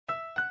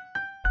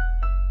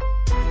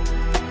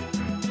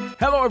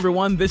Hello,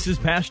 everyone. This is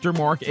Pastor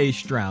Mark A.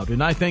 Stroud,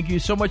 and I thank you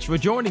so much for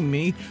joining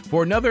me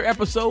for another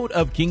episode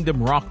of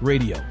Kingdom Rock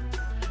Radio.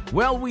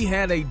 Well, we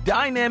had a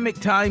dynamic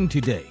time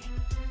today.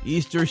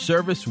 Easter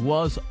service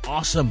was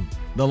awesome.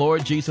 The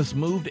Lord Jesus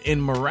moved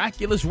in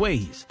miraculous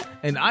ways,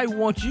 and I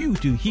want you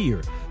to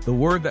hear the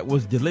word that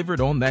was delivered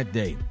on that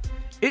day.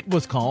 It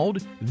was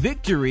called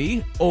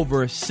Victory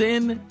Over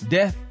Sin,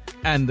 Death,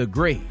 and the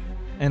Grave,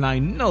 and I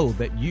know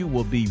that you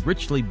will be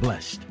richly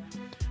blessed.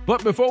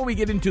 But before we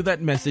get into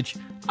that message,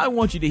 I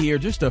want you to hear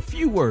just a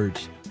few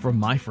words from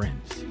my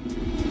friends.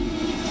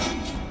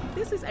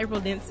 This is April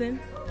Denson,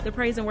 the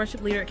praise and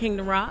worship leader at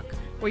Kingdom Rock,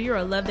 where you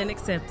are loved and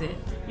accepted.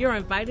 You're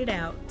invited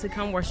out to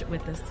come worship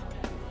with us.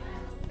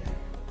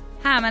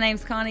 Hi, my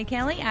name's Connie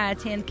Kelly. I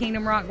attend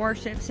Kingdom Rock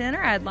Worship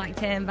Center. I'd like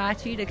to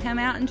invite you to come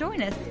out and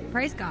join us.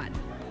 Praise God.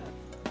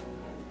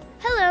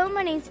 Hello,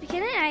 my name's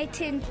McKenna. I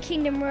attend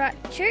Kingdom Rock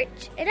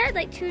Church, and I'd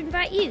like to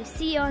invite you.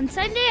 See you on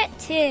Sunday at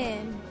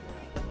 10.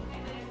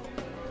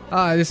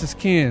 Hi, this is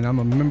Ken. I'm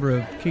a member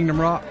of Kingdom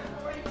Rock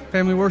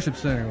Family Worship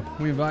Center.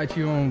 We invite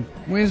you on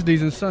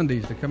Wednesdays and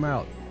Sundays to come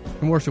out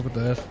and worship with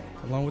us,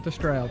 along with the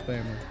Stroud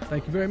family.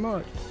 Thank you very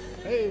much.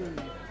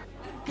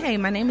 Hey,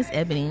 my name is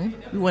Ebony.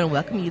 We want to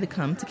welcome you to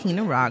come to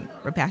Kingdom Rock,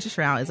 where Pastor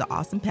Stroud is an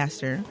awesome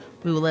pastor.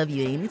 We will love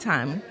you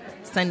anytime.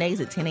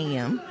 Sundays at 10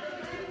 a.m.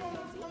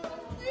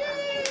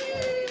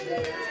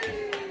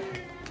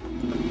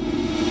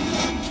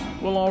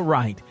 Well, all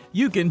right.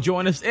 You can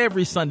join us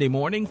every Sunday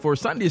morning for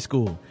Sunday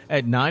school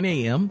at 9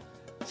 a.m.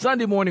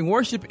 Sunday morning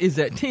worship is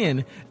at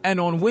 10, and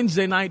on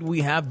Wednesday night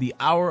we have the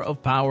Hour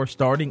of Power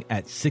starting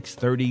at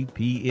 6:30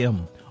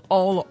 p.m.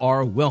 All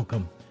are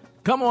welcome.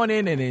 Come on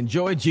in and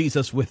enjoy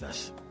Jesus with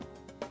us.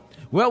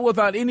 Well,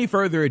 without any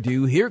further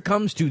ado, here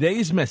comes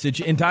today's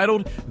message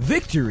entitled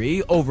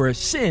Victory Over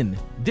Sin,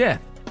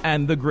 Death,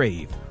 and the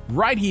Grave,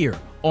 right here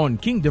on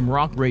Kingdom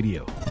Rock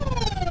Radio.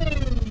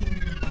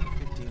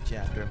 15th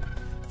chapter,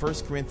 1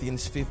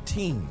 Corinthians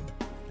 15,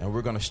 and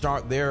we're going to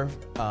start there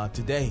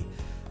today.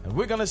 And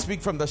we're going to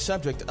speak from the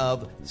subject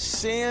of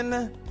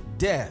sin,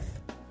 death,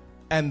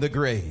 and the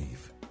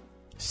grave.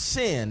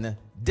 Sin,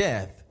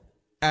 death,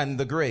 and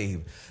the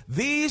grave.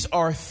 These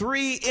are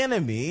three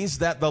enemies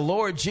that the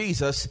Lord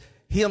Jesus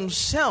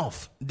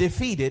himself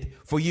defeated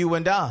for you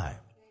and I.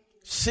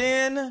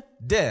 Sin,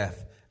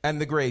 death,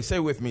 and the grave. Say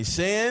with me,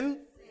 sin,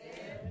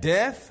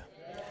 death,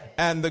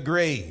 and the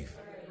grave.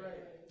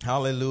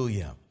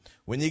 Hallelujah.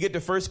 When you get to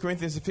 1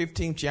 Corinthians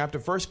 15 chapter,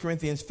 1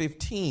 Corinthians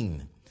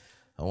 15,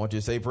 I want you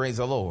to say, praise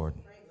the Lord.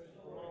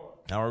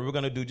 Now, we're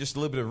going to do just a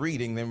little bit of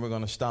reading, then we're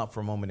going to stop for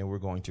a moment and we're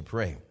going to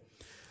pray.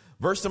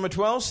 Verse number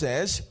 12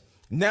 says,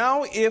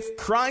 now if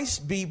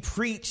Christ be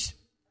preached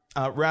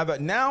that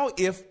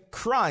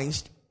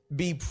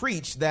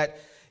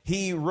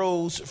he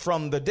rose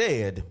from the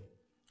dead,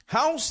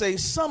 how say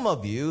some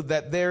of you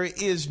that there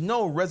is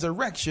no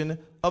resurrection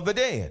of the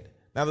dead?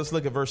 Now let's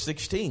look at verse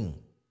 16.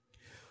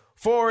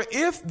 For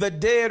if the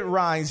dead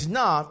rise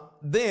not,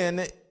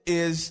 then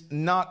is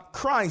not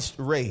Christ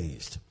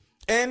raised.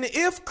 And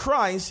if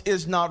Christ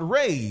is not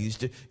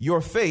raised,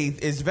 your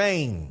faith is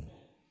vain.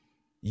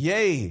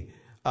 Ye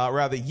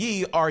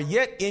are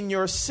yet in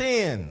your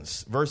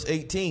sins. Verse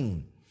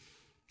 18.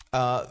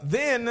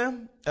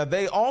 Then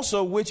they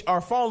also which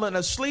are fallen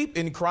asleep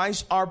in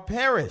Christ are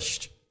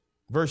perished.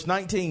 Verse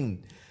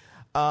 19.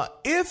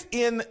 If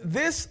in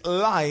this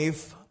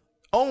life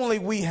only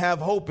we have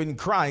hope in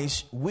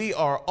Christ, we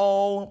are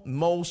all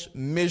most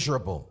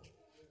miserable.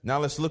 Now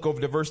let's look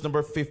over to verse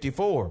number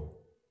 54.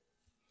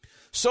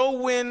 So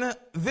when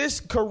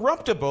this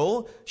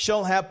corruptible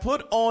shall have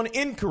put on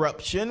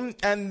incorruption,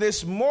 and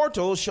this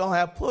mortal shall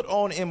have put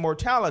on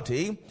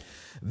immortality,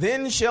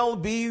 then shall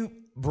be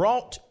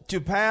brought to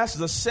pass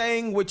the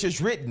saying which is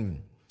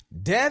written,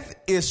 death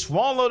is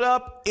swallowed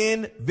up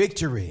in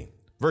victory.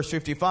 Verse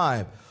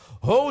 55.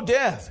 O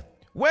death,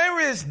 where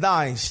is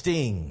thy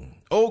sting?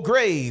 O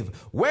grave,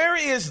 where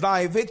is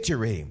thy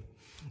victory?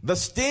 The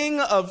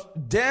sting of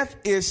death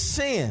is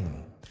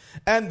sin,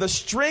 and the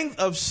strength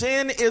of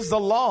sin is the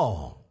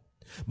law.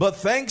 But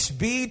thanks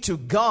be to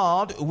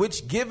God,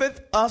 which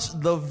giveth us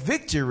the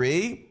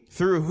victory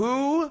through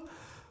who?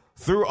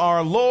 Through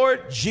our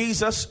Lord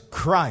Jesus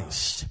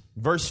Christ.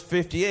 Verse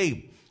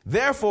 58.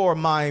 Therefore,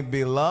 my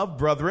beloved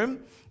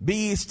brethren, be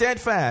ye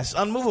steadfast,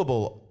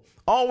 unmovable,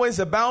 always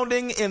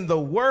abounding in the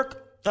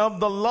work of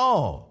the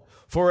law.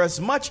 For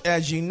as much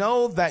as ye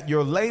know that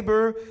your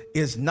labor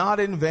is not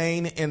in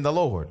vain in the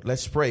Lord.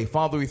 Let's pray.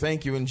 Father, we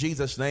thank you in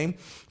Jesus' name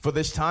for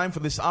this time,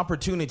 for this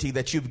opportunity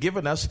that you've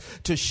given us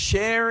to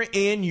share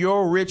in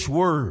your rich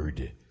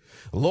word.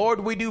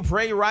 Lord, we do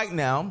pray right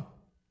now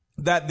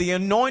that the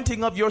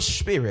anointing of your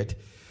spirit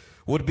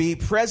would be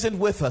present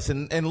with us.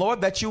 And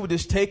Lord, that you would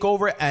just take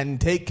over and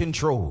take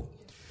control.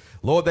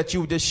 Lord, that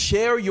you would just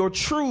share your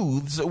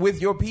truths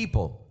with your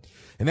people.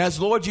 And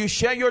as, Lord, you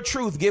share your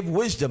truth, give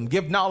wisdom,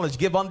 give knowledge,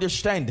 give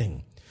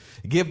understanding,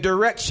 give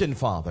direction,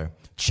 Father.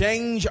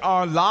 Change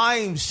our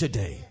lives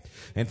today.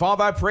 And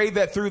Father, I pray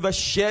that through the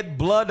shed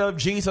blood of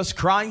Jesus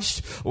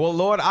Christ, well,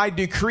 Lord, I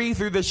decree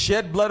through the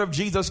shed blood of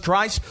Jesus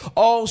Christ,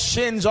 all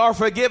sins are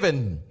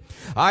forgiven.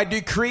 I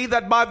decree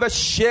that by the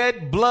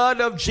shed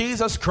blood of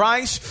Jesus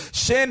Christ,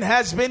 sin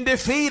has been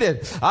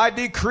defeated. I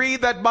decree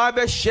that by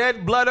the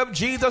shed blood of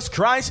Jesus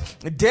Christ,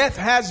 death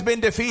has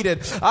been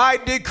defeated. I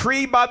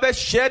decree by the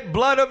shed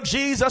blood of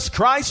Jesus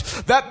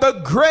Christ that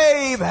the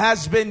grave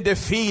has been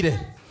defeated.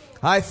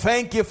 I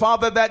thank you,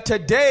 Father, that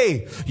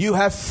today you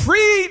have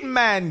freed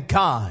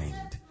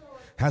mankind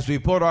as we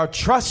put our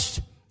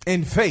trust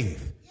in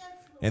faith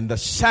in the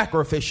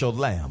sacrificial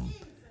lamb,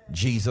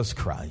 Jesus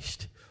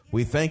Christ.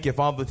 We thank you,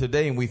 Father,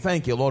 today, and we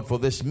thank you, Lord, for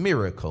this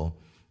miracle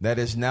that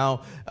is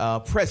now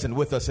present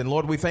with us. And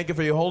Lord, we thank you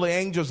for your holy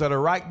angels that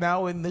are right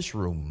now in this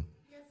room.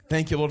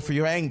 Thank you, Lord, for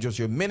your angels,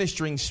 your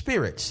ministering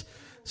spirits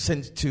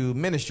sent to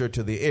minister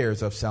to the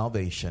heirs of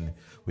salvation.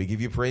 We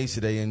give you praise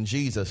today in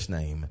Jesus'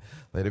 name.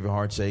 Let every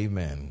heart say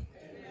amen.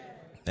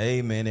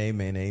 Amen,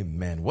 amen,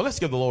 amen. Well, let's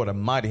give the Lord a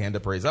mighty hand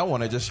of praise.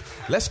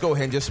 Let's go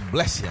ahead and just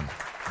bless him.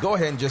 Go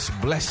ahead and just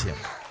bless him.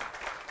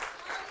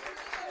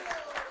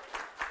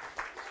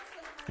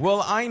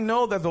 Well, I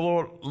know that the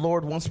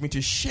Lord wants me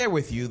to share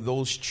with you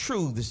those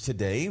truths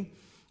today,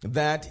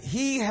 that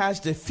he has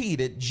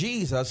defeated,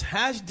 Jesus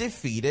has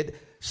defeated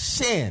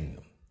sin.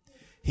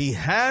 He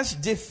has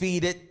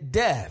defeated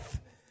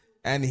death,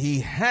 and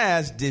he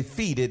has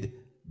defeated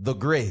the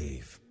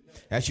grave.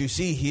 As you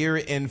see here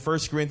in 1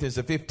 Corinthians,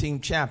 the 15th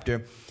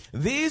chapter,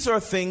 this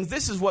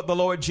is what the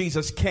Lord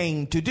Jesus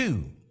came to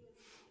do.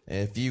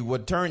 If you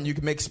would turn, you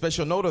can make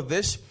special note of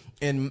this.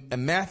 In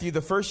Matthew,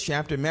 the first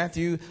chapter,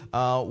 Matthew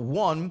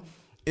 1,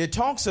 it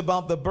talks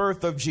about the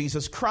birth of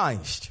Jesus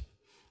Christ.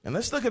 And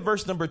let's look at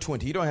verse number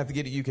 20. You don't have to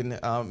get it. You can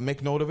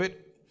make note of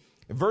it.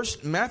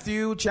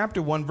 Matthew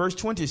chapter 1, verse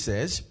 20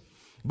 says,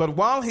 but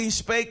while he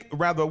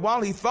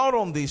thought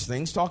on these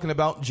things, talking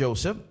about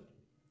Joseph,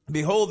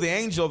 behold, the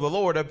angel of the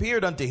Lord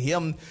appeared unto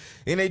him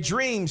in a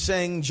dream,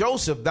 saying,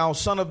 Joseph, thou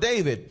son of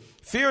David,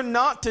 fear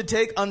not to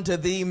take unto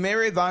thee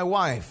Mary thy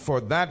wife, for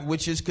that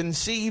which is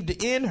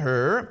conceived in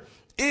her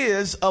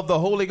is of the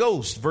Holy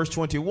Ghost. Verse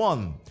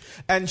 21.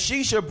 And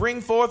she shall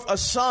bring forth a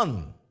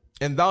son,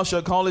 and thou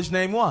shalt call his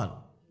name what?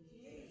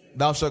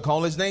 Thou shalt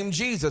call his name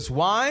Jesus.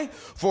 Why?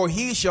 For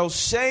he shall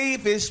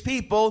save his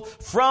people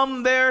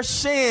from their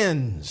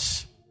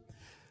sins.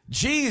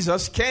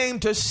 Jesus came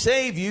to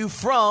save you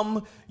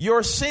from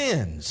your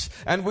sins.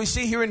 And we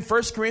see here in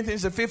 1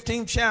 Corinthians, the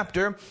 15th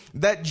chapter,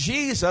 that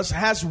Jesus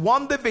has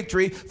won the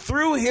victory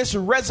through his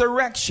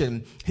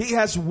resurrection. He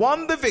has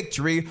won the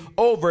victory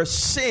over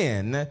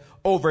sin,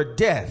 over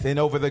death, and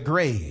over the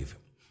grave.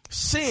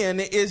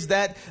 Sin is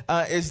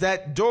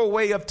that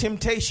doorway of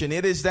temptation.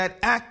 It is that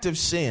act of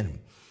sin.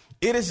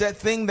 It is that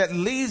thing that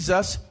leads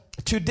us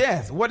to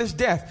death. What is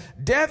death?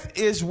 Death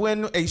is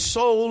when a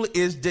soul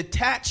is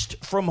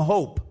detached from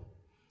hope.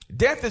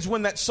 Death is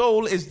when that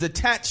soul is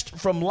detached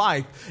from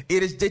life.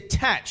 It is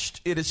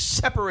detached. It is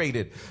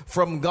separated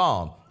from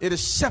God. It is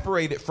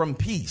separated from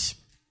peace.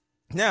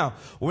 Now,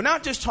 we're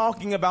not just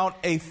talking about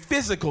a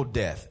physical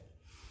death,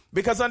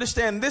 because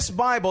understand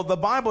the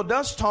Bible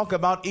does talk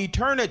about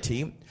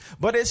eternity,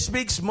 but it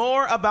speaks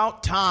more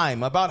about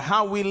time, about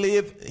how we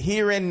live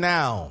here and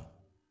now.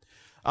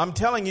 I'm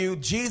telling you,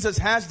 Jesus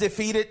has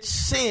defeated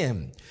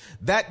sin.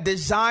 That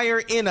desire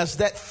in us,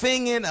 that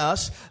thing in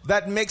us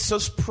that makes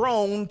us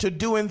prone to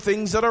doing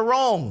things that are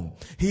wrong.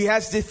 He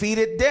has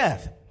defeated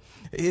death.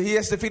 He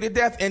has defeated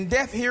death. And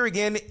death here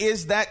again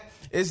is that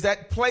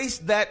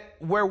place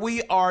where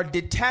we are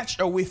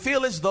detached, or we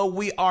feel as though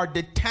we are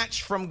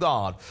detached from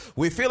God.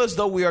 We feel as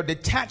though we are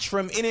detached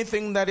from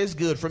anything that is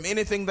good, from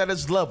anything that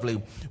is lovely.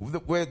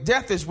 Where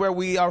death is where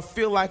we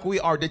feel like we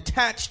are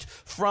detached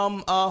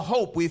from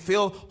hope. We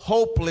feel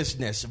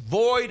hopelessness,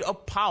 void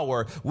of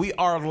power. We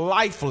are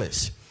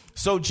lifeless.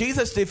 So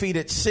Jesus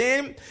defeated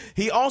sin.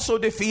 He also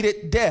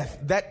defeated death,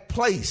 that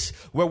place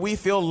where we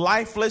feel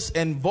lifeless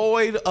and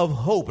void of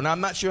hope. And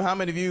I'm not sure how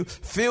many of you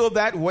feel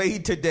that way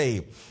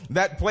today.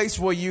 That place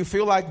where you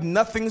feel like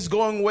nothing's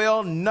going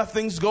well,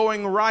 nothing's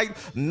going right,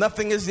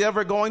 nothing is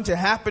ever going to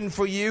happen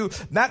for you.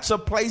 That's a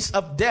place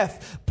of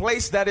death,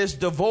 place that is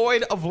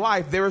devoid of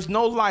life. There is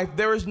no life.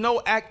 There is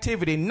no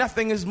activity.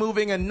 Nothing is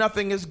moving and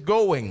nothing is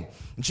going.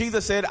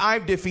 Jesus said,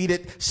 I've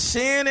defeated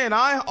sin, and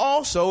I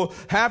also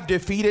have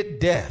defeated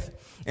death.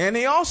 And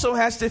he also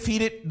has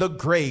defeated the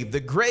grave. The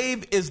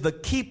grave is the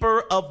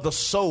keeper of the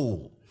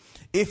soul.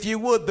 If you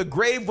would, the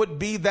grave would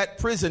be that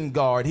prison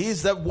guard.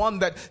 He's the one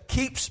that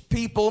keeps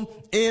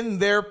people in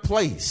their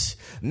place.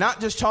 Not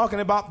just talking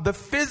about the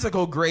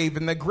physical grave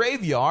in the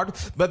graveyard,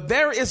 but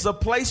there is a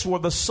place where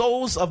the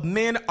souls of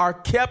men are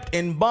kept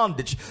in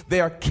bondage.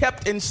 They are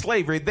kept in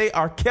slavery. They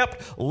are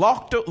kept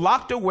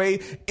locked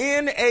away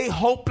in a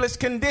hopeless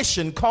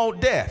condition called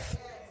death.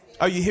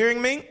 Are you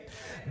hearing me?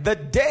 The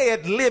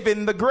dead live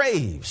in the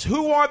graves.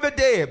 Who are the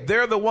dead?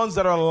 They're the ones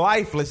that are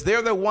lifeless.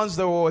 They're the ones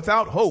that are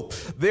without hope.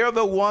 They're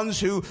the ones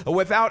who are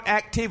without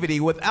activity,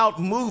 without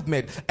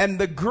movement, and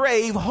the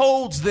grave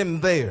holds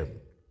them there.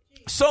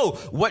 So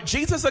what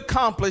Jesus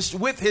accomplished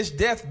with his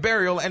death,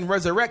 burial, and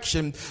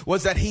resurrection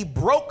was that he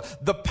broke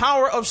the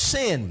power of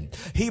sin.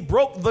 He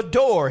broke the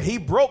door. He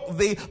broke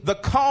the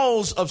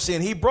cause of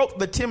sin. He broke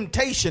the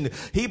temptation.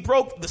 He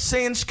broke the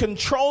sin's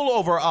control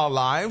over our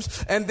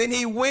lives. And then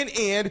he went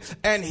in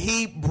and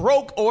he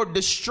broke or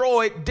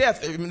destroyed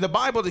death. The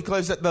Bible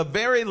declares that the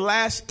very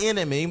last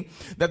enemy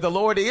that the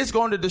Lord is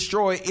going to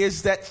destroy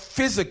is that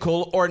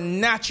physical or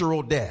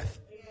natural death.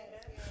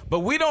 But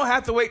we don't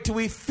have to wait till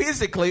we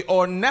physically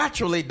or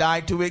naturally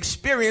die to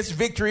experience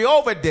victory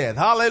over death.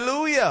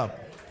 Hallelujah.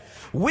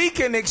 We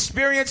can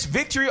experience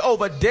victory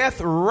over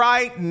death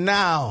right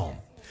now.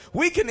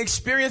 We can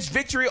experience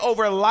victory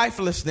over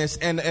lifelessness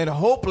and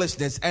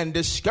hopelessness and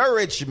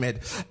discouragement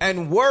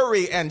and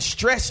worry and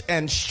stress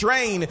and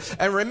strain.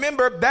 And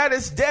remember, that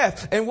is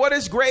death. And what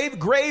is grave?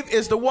 Grave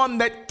is the one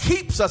that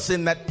keeps us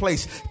in that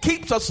place,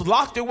 keeps us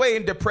locked away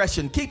in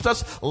depression, keeps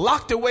us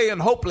locked away in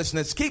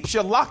hopelessness, keeps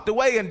you locked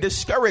away in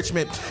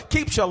discouragement,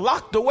 keeps you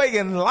locked away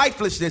in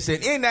lifelessness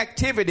and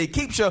inactivity,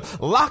 keeps you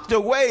locked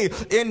away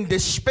in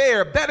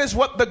despair. That is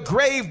what the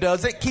grave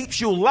does. It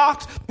keeps you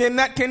locked in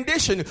that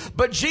condition.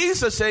 But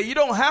Jesus said, you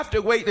don't have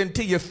to wait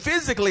until you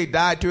physically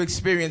die to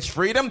experience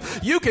freedom.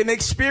 You can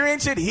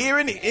experience it here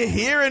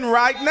and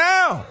right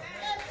now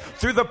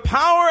through the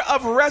power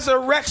of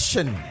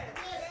resurrection.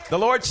 The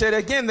Lord said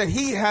again that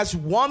he has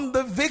won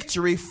the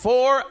victory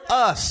for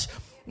us.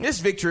 This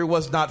victory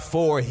was not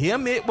for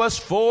him. It was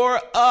for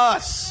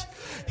us.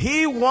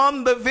 He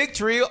won the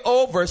victory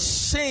over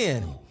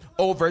sin,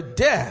 over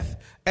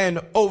death, and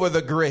over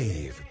the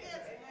grave.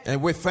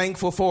 And we're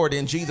thankful for it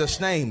in Jesus'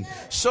 name.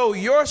 So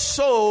your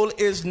soul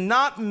is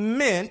not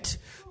meant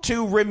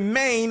to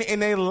remain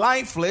in a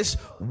lifeless,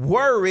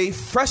 worried,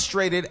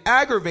 frustrated,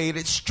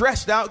 aggravated,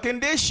 stressed out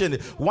condition.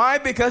 Why?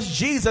 Because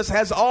Jesus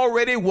has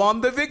already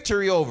won the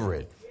victory over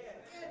it.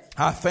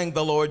 I thank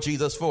the Lord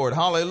Jesus for it.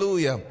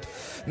 Hallelujah.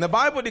 And the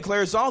Bible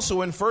declares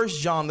also in 1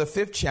 John, the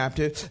 5th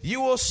chapter,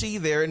 you will see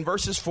there in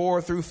verses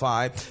 4 through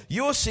 5,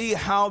 you will see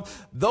how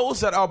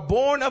those that are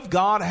born of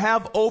God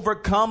have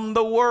overcome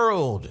the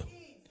world.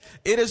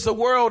 It is the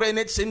world and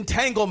its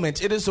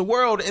entanglements. It is the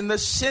world and the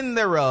sin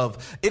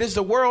thereof. It is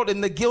the world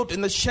and the guilt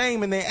and the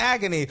shame and the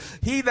agony.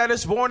 He that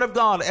is born of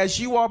God, as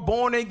you are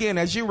born again,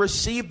 as you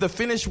receive the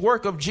finished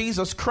work of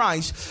Jesus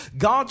Christ,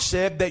 God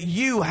said that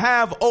you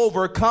have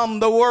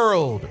overcome the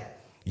world.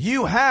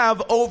 You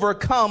have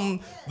overcome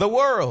the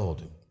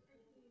world.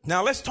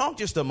 Now let's talk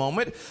just a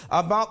moment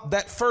about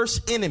that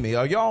first enemy.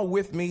 Are y'all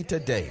with me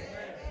today?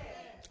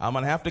 I'm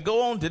going to have to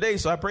go on today,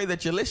 so I pray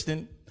that you're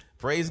listening.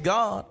 Praise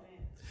God.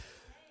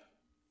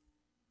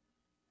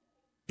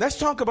 Let's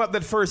talk about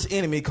that first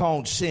enemy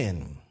called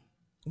sin.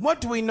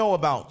 What do we know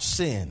about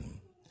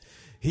sin?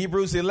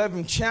 Hebrews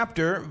 11th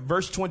chapter,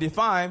 verse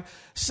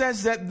 25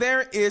 says that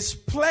there is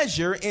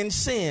pleasure in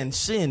sin.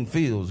 Sin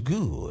feels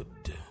good.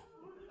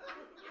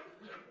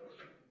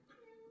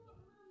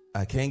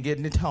 I can't get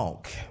any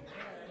talk.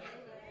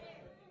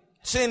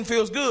 Sin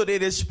feels good.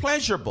 It is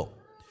pleasurable.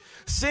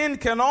 Sin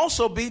can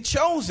also be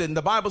chosen.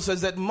 The Bible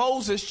says that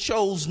Moses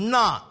chose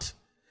not.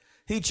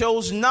 He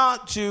chose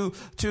not to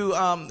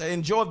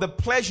enjoy the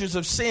pleasures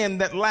of sin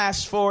that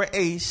lasts for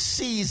a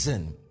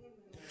season.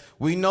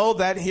 We know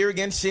that here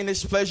again, sin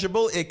is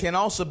pleasurable. It can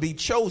also be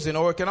chosen,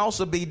 or it can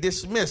also be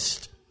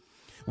dismissed.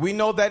 We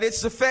know that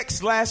its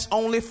effects last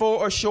only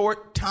for a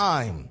short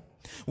time.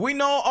 We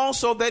know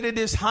also that it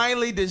is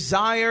highly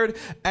desired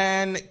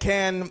and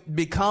can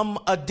become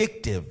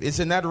addictive.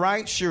 Isn't that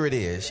right? Sure it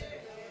is.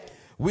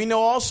 We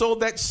know also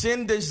that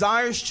sin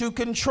desires to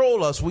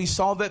control us. We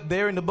saw that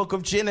there in the book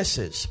of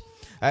Genesis.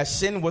 As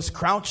sin was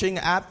crouching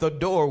at the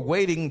door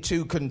waiting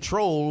to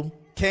control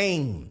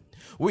Cain.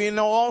 We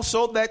know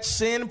also that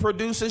sin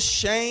produces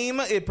shame.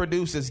 It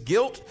produces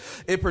guilt.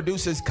 It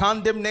produces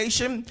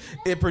condemnation.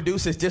 It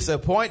produces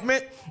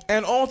disappointment.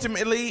 And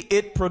ultimately,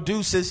 it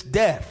produces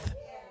death.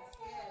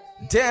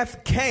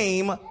 Death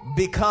came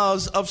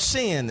because of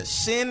sin.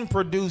 Sin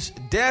produced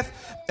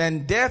death,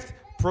 and death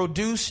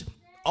produced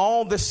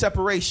all the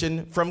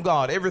separation from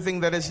God.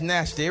 Everything that is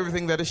nasty,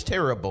 everything that is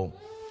terrible.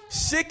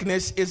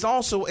 Sickness is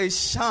also a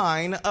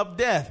sign of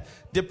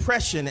death.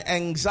 Depression,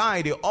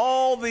 anxiety,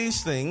 all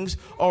these things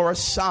are a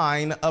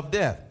sign of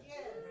death.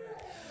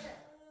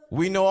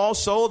 We know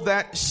also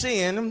that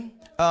sin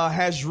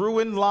has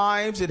ruined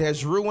lives. It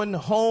has ruined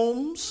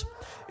homes.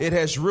 It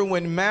has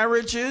ruined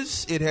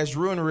marriages. It has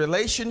ruined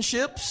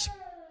relationships.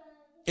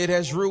 It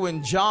has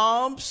ruined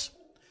jobs.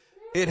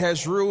 It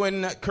has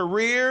ruined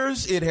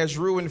careers. It has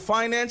ruined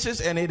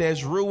finances, and it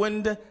has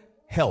ruined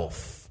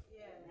health.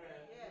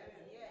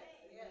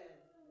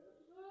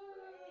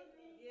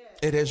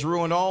 It has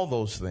ruined all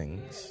those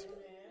things.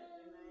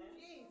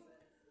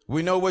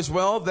 We know as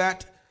well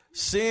that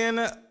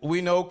sin, we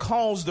know,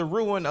 caused the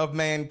ruin of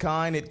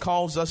mankind. It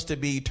caused us to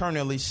be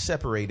eternally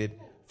separated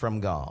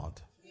from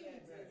God.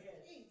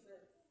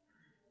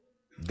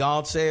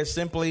 God says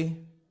simply,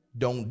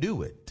 don't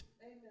do it.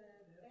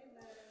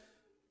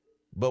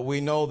 But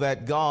we know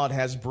that God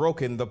has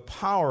broken the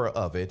power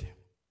of it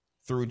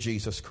through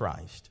Jesus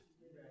Christ.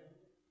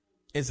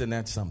 Isn't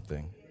that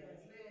something?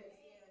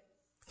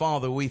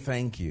 Father, we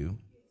thank you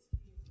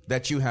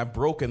that you have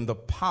broken the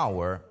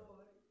power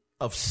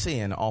of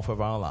sin off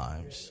of our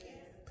lives.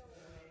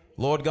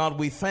 Lord God,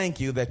 we thank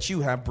you that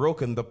you have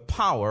broken the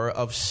power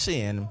of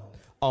sin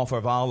off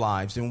of our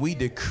lives. And we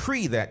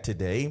decree that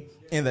today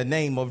in the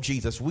name of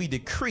Jesus. We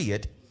decree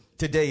it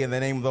today in the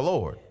name of the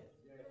Lord.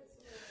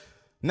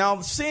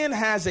 Now, sin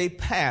has a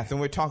path, and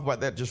we'll talk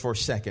about that just for a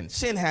second.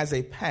 Sin has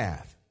a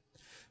path.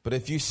 But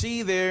if you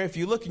see there, if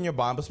you look in your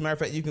Bible, as a matter of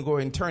fact, you can go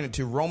ahead and turn it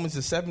to Romans,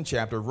 the 7th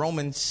chapter,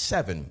 Romans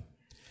 7.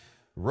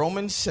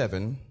 Romans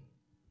 7.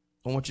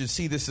 I want you to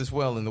see this as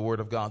well in the Word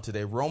of God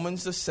today.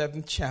 Romans, the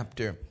 7th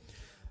chapter.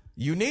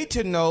 You need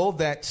to know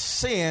that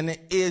sin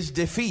is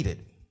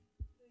defeated.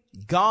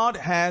 God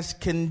has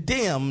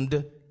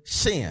condemned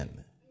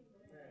sin.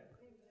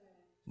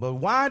 But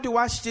why do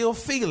I still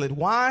feel it?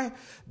 Why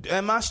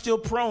am I still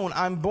prone?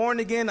 I'm born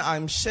again.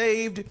 I'm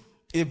saved.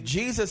 If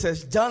Jesus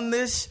has done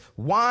this,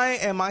 why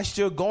am I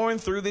still going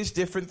through these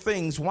different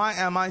things? Why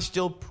am I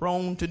still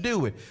prone to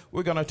do it?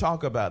 We're going to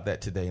talk about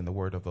that today in the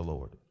Word of the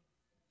Lord.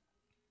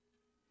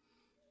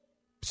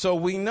 So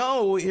we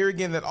know here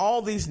again that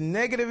all these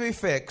negative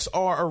effects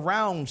are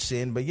around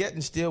sin, but yet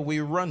and still we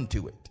run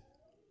to it.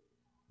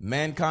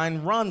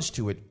 Mankind runs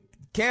to it,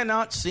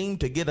 cannot seem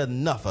to get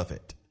enough of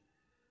it.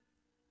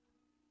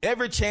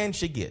 Every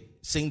chance you get,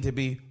 seem to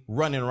be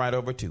running right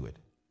over to it.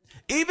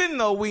 Even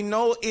though we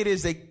know it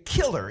is a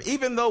killer,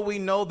 even though we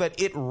know that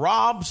it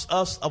robs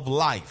us of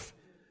life,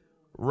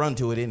 run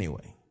to it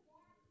anyway.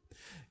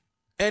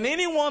 And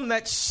anyone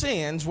that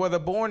sins, whether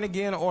born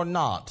again or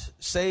not,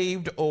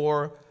 saved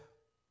or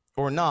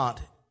not,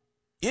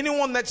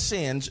 anyone that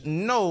sins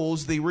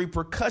knows the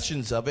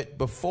repercussions of it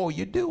before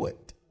you do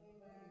it.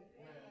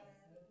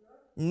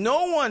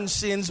 No one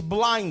sins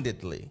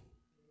blindly.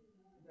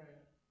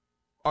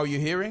 Are you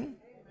hearing?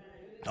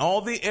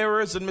 All the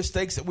errors and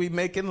mistakes that we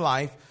make in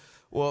life,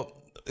 well,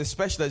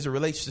 especially as it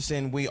relates to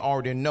sin, we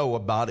already know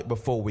about it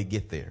before we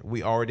get there.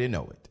 We already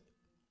know it.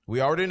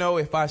 We already know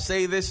if I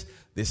say this,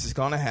 this is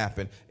going to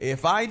happen.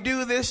 If I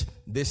do this,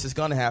 this is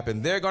going to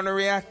happen. They're going to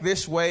react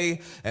this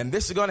way, and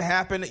this is going to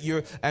happen.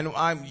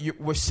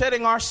 We're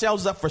setting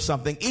ourselves up for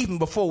something even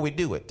before we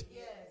do it.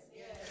 Yes,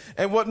 yes.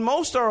 And what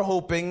most are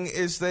hoping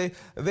is they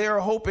are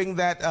hoping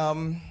that,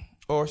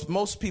 or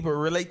most people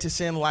relate to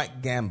sin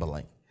like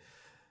gambling.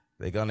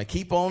 They're going to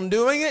keep on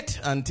doing it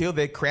until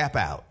they crap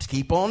out.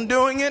 Keep on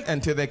doing it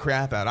until they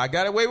crap out. I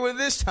got away with it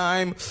this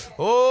time.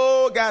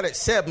 Oh, got it.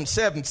 7.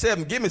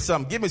 Give me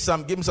some.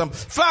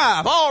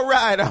 5. All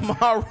right. I'm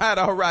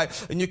all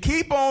right. And you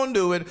keep on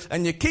doing it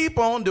and you keep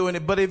on doing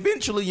it. But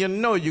eventually you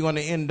know you're going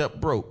to end up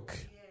broke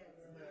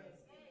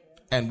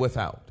and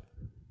without.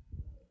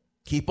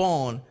 Keep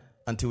on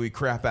until we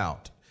crap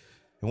out.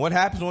 And what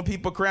happens when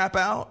people crap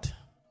out?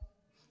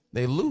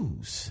 They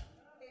lose.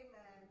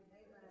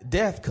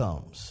 Death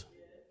comes.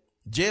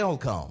 Jail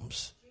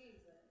comes.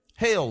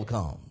 Hell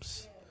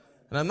comes.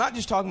 And I'm not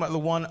just talking about the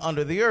one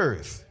under the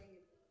earth.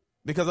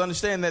 Because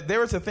understand that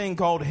there is a thing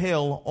called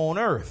hell on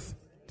earth.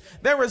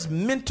 There is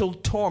mental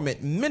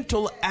torment,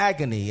 mental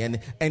agony, and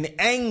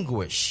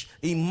anguish,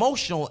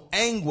 emotional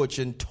anguish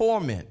and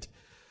torment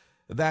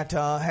that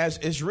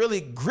is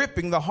really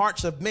gripping the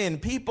hearts of men.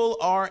 People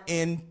are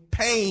in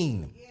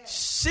pain,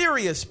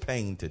 serious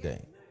pain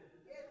today,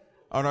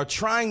 and are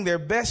trying their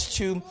best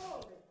to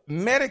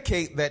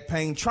medicate that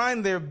pain,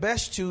 trying their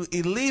best to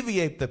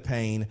alleviate the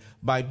pain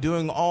by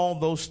doing all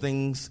those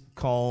things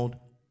called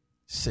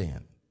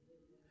sin.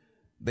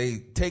 They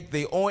take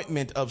the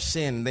ointment of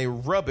sin, they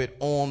rub it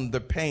on the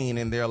pain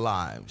in their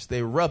lives.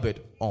 They rub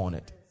it on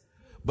it.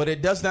 But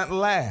it does not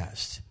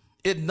last.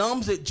 It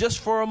numbs it just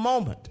for a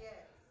moment.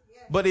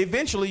 But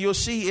eventually you'll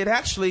see it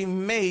actually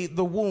made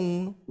the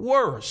wound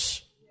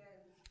worse.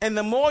 And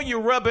the more you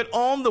rub it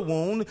on the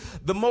wound,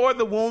 the more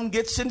the wound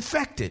gets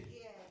infected.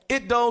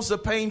 It dulls the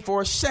pain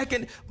for a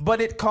second, but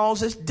it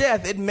causes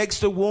death. It makes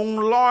the wound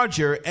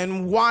larger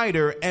and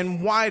wider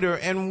and wider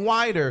and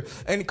wider,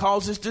 and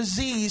causes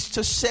disease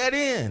to set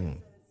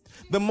in.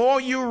 The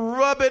more you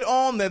rub it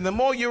on there, the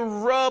more you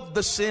rub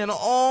the sin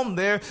on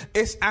there,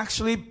 it's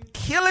actually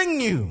killing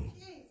you.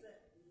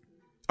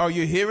 Are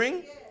you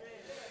hearing?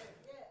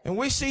 And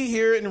we see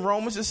here in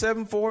Romans the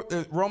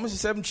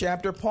 7th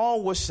chapter,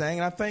 Paul was saying,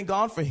 and I thank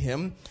God for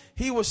him,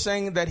 he was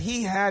saying that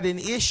he had an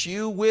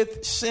issue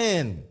with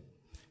sin.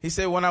 He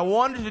said, when I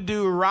wanted to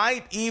do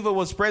right, evil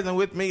was present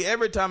with me.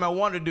 Every time I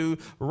wanted to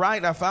do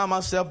right, I found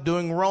myself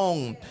doing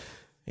wrong.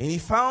 And he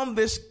found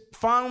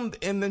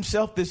in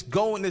himself this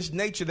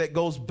nature that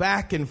goes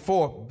back and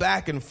forth,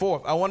 back and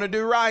forth. I want to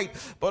do right,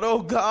 but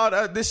oh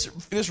God,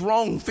 this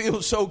wrong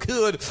feels so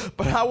good.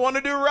 But I want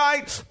to do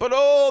right, but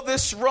oh,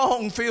 this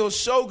wrong feels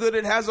so good.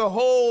 It has a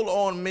hold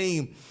on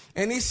me.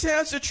 And he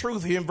says the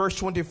truth here in verse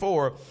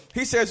 24.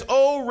 He says,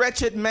 "Oh,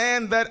 wretched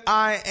man that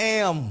I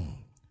am,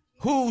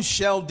 who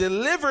shall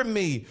deliver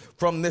me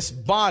from this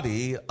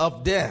body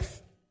of death?"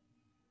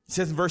 It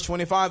says in verse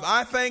 25,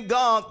 I thank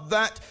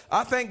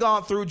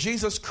God through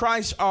Jesus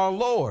Christ our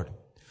Lord,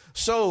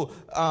 So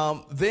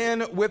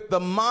then with the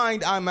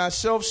mind, I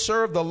myself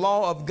serve the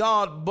law of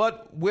God,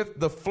 but with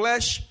the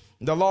flesh,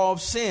 the law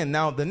of sin.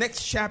 Now, the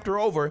next chapter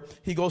over,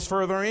 he goes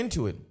further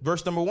into it.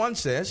 Verse number 1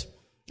 says,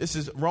 this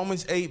is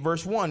Romans 8,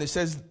 verse 1. It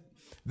says,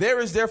 there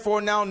is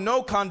therefore now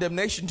no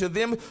condemnation to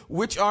them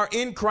which are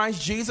in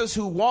Christ Jesus,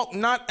 who walk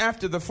not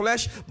after the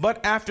flesh,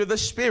 but after the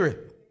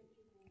Spirit.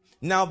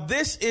 Now,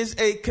 this is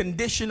a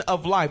condition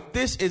of life.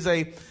 This is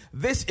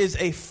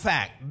a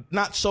fact,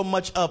 not so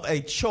much of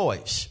a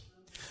choice.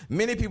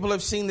 Many people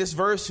have seen this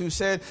verse who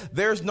said,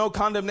 there's no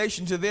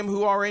condemnation to them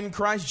who are in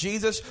Christ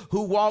Jesus,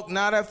 who walk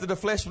not after the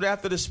flesh, but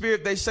after the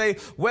Spirit. They say,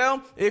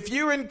 well, if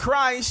you're in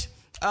Christ,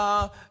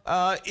 and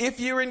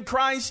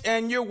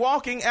you're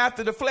walking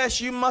after the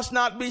flesh, you must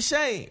not be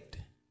saved.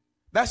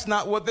 That's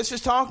not what this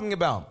is talking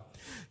about.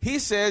 He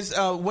says,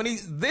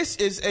 this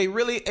is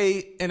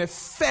an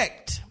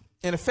effect,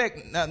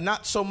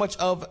 not so much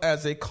of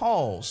as a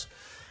cause.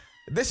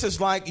 This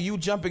is like you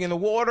jumping in the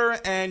water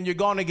and you're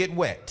going to get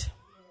wet.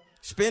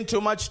 Spend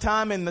too much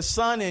time in the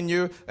sun and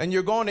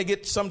you're going to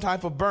get some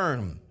type of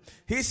burn.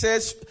 He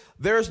says,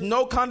 there's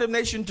no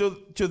condemnation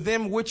to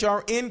them which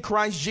are in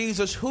Christ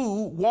Jesus,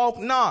 who walk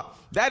not.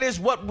 That is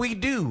what we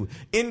do.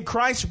 In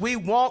Christ, we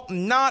walk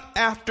not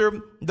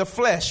after the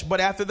flesh, but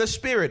after the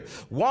Spirit.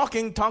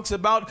 Walking talks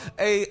about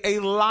a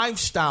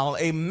lifestyle,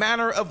 a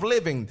manner of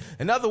living.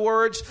 In other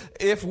words,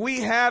 if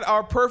we had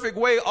our perfect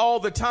way all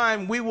the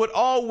time, we would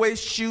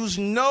always choose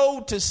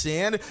no to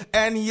sin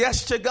and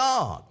yes to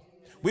God.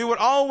 We would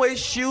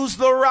always choose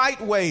the right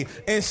way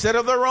instead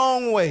of the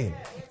wrong way.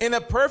 In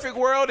a perfect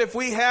world, if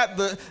we had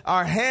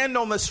our hand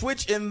on the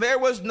switch and there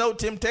was no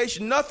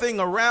temptation, nothing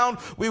around,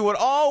 we would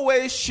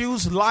always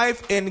choose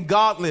life and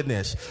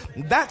godliness.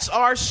 That's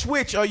our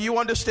switch. Are you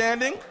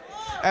understanding?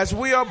 As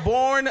we are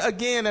born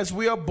again, as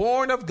we are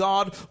born of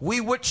God, we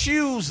would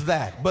choose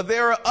that. But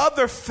there are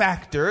other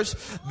factors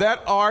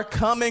that are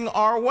coming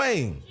our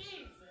way.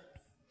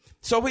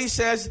 So he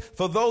says,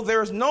 for though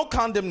there is no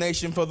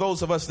condemnation for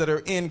those of us that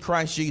are in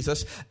Christ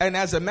Jesus, and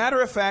as a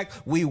matter of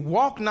fact, we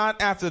walk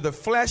not after the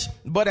flesh,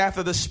 but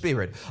after the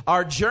Spirit.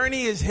 Our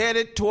journey is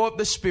headed toward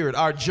the Spirit.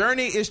 Our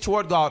journey is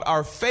toward God.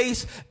 Our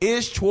face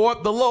is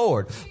toward the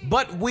Lord.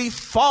 But we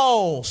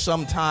fall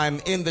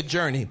sometime in the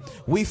journey.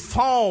 We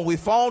fall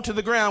to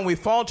the ground. We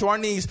fall to our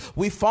knees.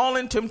 We fall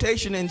in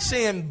temptation and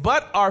sin,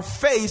 but our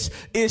face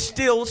is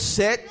still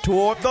set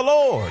toward the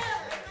Lord.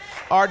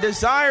 Our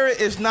desire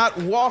is not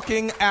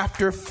walking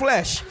after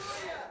flesh.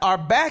 Our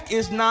back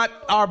is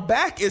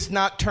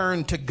not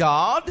turned to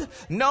God.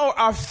 No,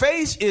 our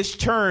face is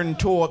turned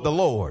toward the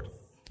Lord.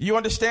 You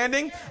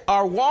understanding?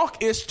 Our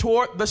walk is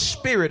toward the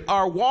Spirit.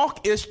 Our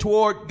walk is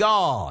toward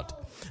God.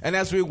 And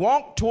as we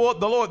walk toward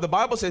the Lord, the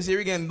Bible says here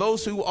again,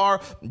 those who are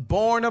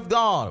born of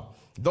God,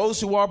 those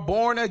who are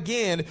born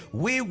again,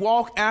 we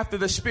walk after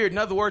the Spirit. In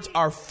other words,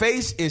 our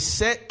face is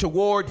set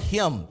toward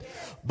Him.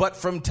 But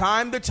from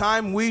time to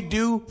time, we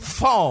do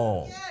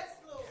fall.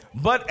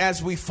 But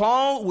as we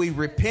fall, we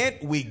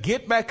repent, we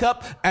get back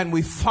up, and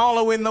we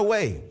follow in the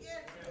way.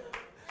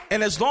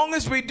 And as long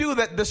as we do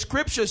that, the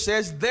scripture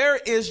says there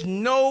is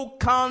no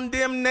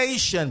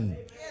condemnation.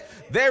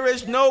 There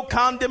is no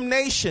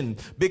condemnation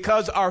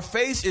because our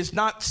face is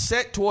not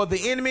set toward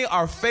the enemy.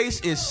 Our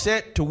face is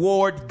set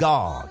toward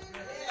God.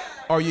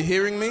 Are you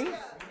hearing me?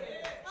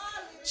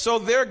 So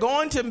there are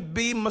going to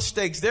be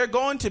mistakes. There are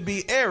going to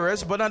be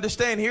errors, but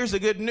understand, here's the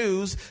good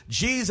news.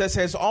 Jesus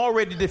has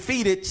already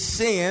defeated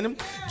sin.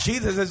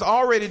 Jesus has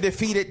already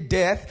defeated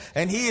death,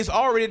 and He has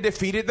already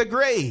defeated the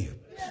grave.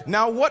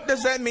 Now, what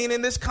does that mean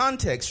in this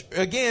context?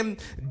 Again,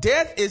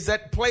 death is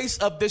that place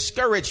of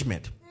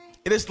discouragement.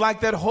 It is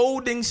like that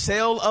holding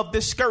cell of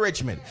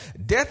discouragement.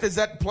 Death is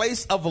that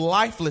place of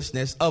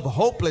lifelessness, of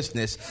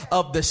hopelessness,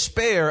 of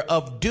despair,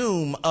 of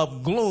doom,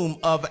 of gloom,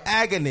 of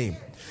agony.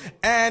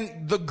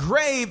 And the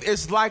grave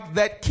is like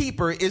that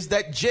keeper, is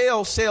that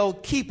jail cell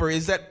keeper,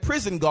 is that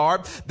prison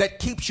guard that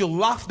keeps you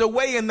locked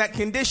away in that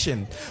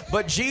condition.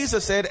 But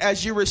Jesus said,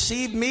 as you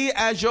receive me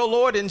as your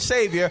Lord and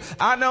Savior,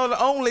 I not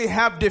only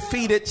have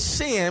defeated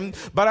sin,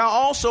 but I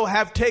also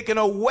have taken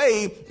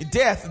away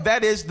death.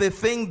 That is the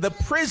thing, the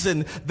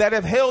prison that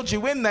have held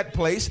you in that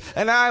place.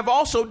 And I have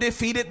also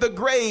defeated the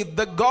grave,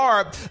 the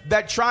guard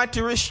that tried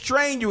to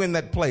restrain you in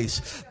that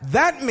place.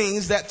 That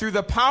means that through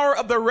the power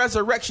of the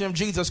resurrection of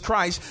Jesus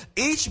Christ,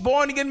 each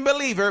born again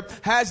believer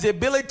has the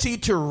ability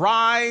to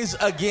rise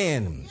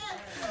again.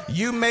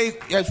 You may,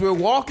 as we're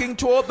walking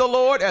toward the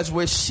Lord, as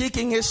we're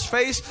seeking His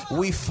face,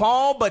 we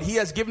fall, but He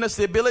has given us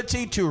the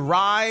ability to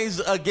rise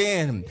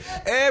again.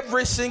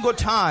 Every single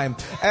time,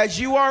 as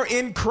you are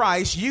in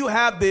Christ, you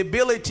have the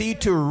ability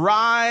to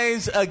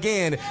rise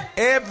again.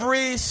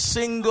 Every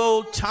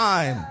single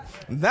time.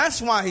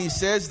 That's why he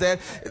says that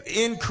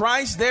in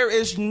Christ there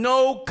is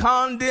no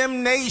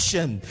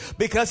condemnation,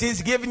 because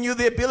he's given you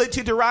the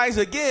ability to rise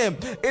again.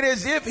 It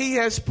is if he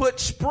has put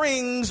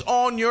springs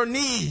on your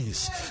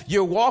knees.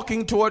 You're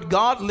walking toward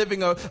God,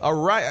 living a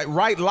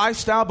right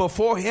lifestyle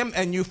before him,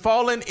 and you've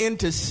fallen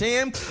into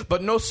sin.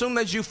 But no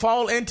sooner as you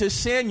fall into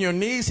sin, your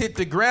knees hit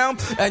the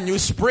ground and you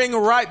spring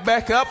right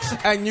back up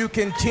and you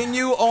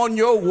continue on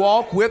your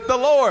walk with the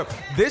Lord.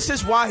 This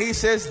is why he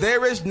says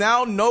there is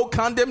now no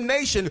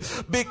condemnation,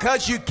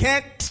 because you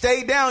can't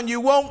stay down.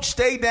 You won't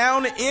stay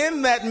down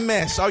in that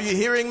mess. Are you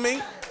hearing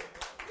me?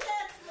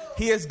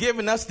 He has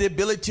given us the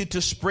ability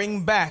to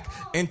spring back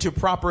into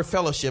proper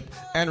fellowship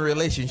and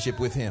relationship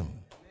with him.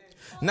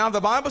 Now, the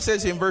Bible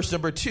says in verse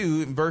number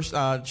 2,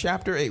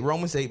 chapter 8,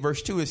 Romans 8,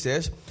 verse 2, it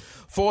says,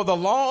 "For the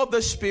law of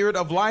the Spirit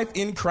of life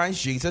in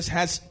Christ Jesus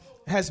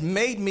has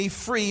made me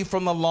free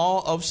from the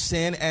law of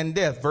sin and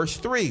death." Verse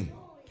 3,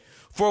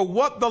 "For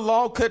what the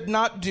law could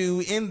not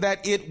do, in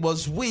that it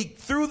was weak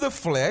through the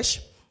flesh,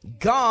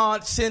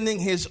 God sending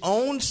his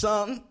own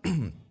Son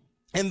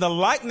in the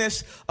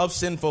likeness of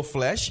sinful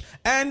flesh,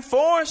 and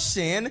for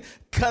sin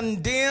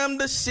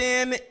condemned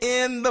sin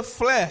in the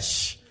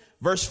flesh."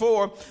 Verse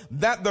 4,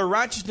 "That the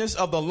righteousness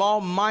of the law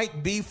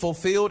might be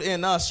fulfilled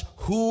in us,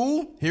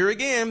 who," here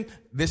again,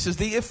 this is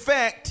the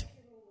effect,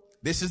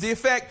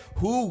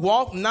 "who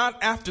walk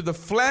not after the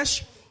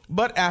flesh,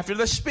 but after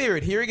the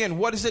Spirit." Here again,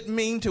 what does it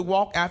mean to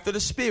walk after the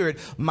Spirit?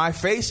 My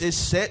face is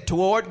set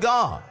toward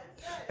God.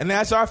 And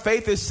as our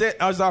face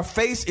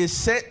is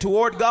set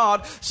toward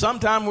God,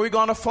 sometime we're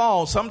going to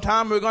fall.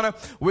 Sometime we're going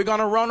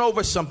to run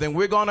over something.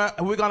 We're going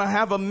to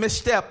have a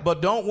misstep,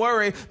 but don't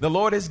worry. The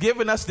Lord has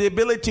given us the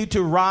ability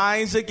to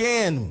rise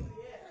again.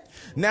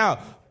 Now,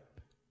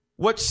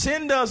 what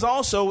sin does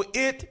also,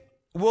 it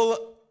will,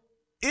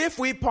 if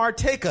we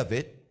partake of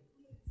it,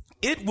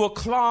 it will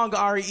clog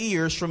our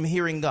ears from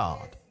hearing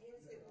God.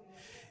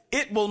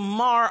 It will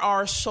mar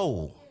our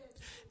soul.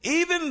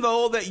 Even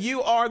though that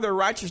you are the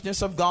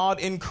righteousness of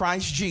God in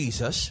Christ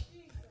Jesus,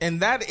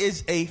 and that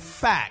is a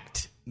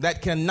fact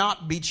that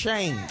cannot be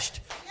changed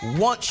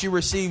once you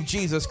receive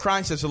Jesus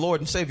Christ as the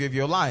Lord and Savior of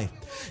your life.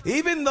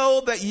 Even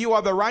though that you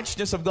are the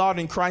righteousness of God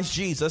in Christ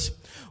Jesus,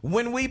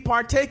 when we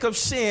partake of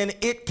sin,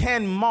 it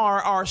can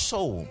mar our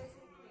soul.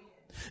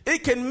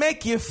 It can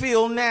make you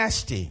feel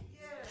nasty.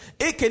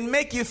 It can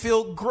make you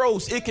feel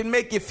gross. It can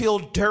make you feel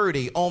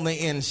dirty on the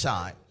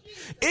inside.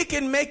 It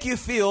can make you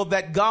feel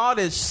that God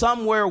is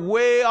somewhere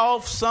way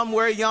off,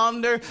 somewhere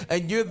yonder,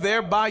 and you're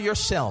there by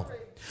yourself.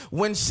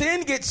 When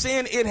sin gets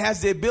in, it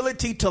has the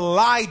ability to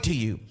lie to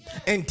you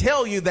and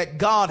tell you that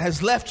God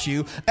has left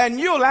you, and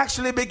you'll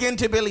actually begin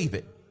to believe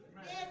it.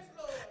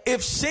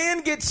 If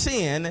sin gets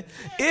in,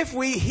 if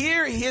we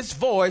hear his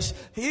voice,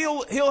 he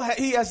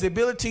has the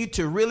ability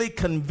to really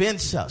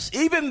convince us,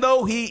 even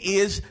though he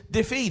is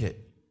defeated.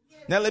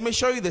 Now, let me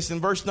show you this in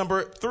verse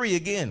number 3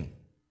 again.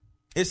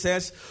 It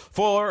says,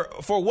 for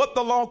what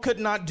the law could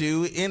not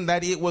do, in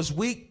that it was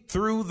weak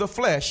through the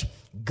flesh,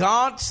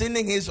 God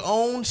sending his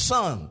own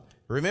Son.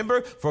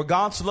 Remember, for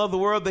God so loved the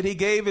world that he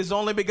gave his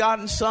only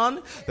begotten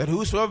Son, that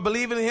whosoever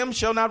believeth in him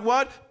shall not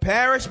what?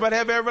 Perish, but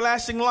have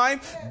everlasting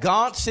life.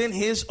 God sent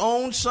his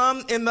own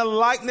Son in the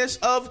likeness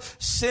of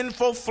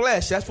sinful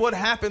flesh. That's what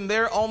happened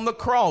there on the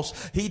cross.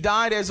 He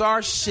died as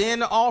our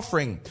sin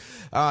offering.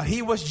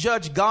 He was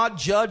judged. God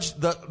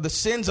judged the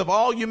sins of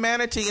all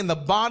humanity in the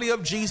body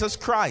of Jesus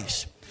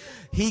Christ.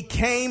 He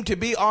came to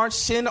be our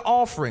sin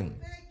offering.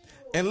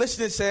 And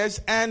listen, it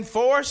says, and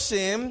for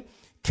sin,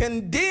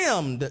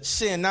 condemned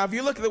sin. Now, if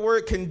you look at the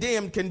word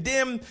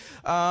condemned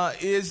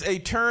is a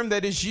term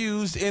that is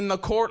used in the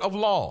court of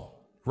law,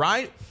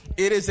 right?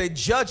 It is a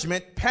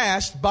judgment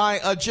passed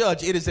by a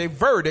judge. It is a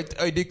verdict,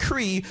 a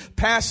decree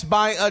passed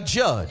by a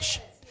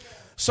judge.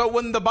 So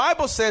when the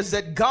Bible says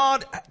that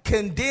God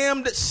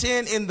condemned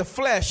sin in the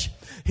flesh,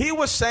 he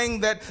was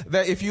saying that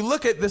if you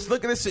look at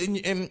this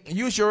and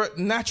use your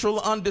natural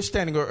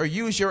understanding or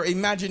use your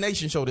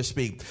imagination, so to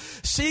speak.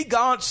 See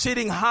God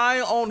sitting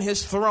high on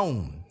his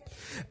throne.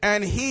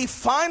 And he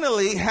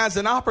finally has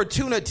an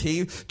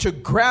opportunity to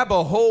grab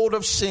a hold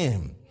of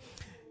sin.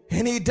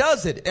 And he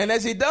does it. And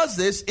as he does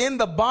this in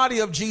the body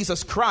of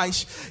Jesus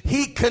Christ,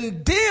 he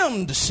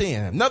condemned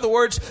sin. In other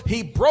words,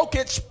 he broke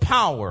its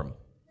power.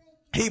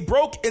 He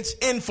broke its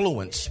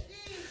influence.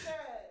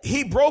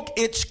 He broke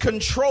its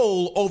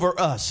control over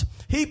us.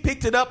 He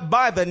picked it up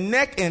by the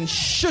neck and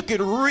shook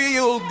it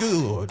real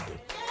good.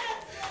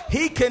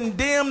 He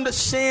condemned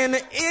sin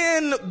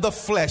in the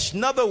flesh.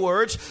 In other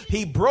words,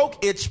 he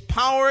broke its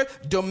power,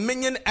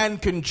 dominion, and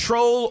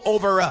control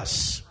over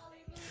us.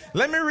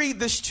 Let me read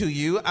this to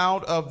you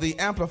out of the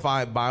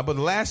Amplified Bible.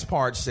 The last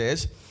part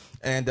says,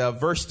 and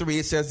verse 3,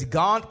 it says,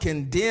 God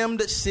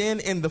condemned sin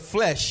in the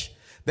flesh.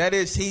 That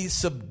is, he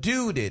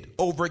subdued it,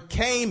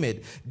 overcame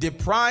it,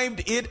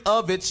 deprived it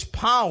of its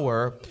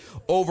power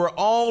over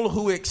all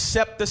who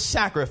accept the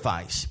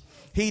sacrifice.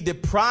 He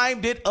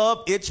deprived it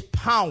of its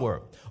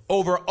power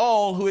over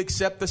all who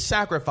accept the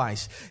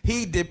sacrifice.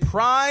 He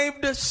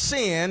deprived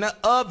sin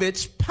of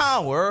its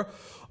power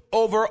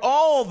over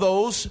all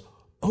those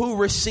who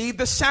received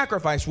the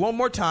sacrifice. One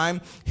more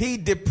time. He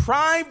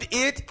deprived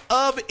it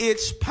of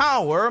its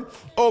power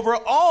over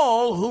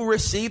all who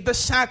received the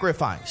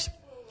sacrifice.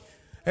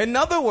 In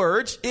other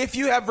words, if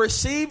you have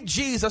received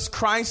Jesus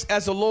Christ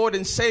as the Lord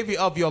and Savior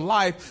of your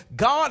life,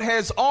 God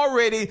has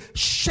already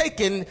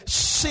shaken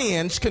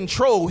sin's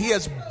control. He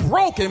has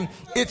broken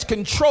its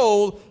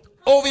control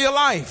over your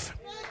life.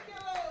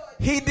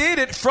 He did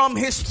it from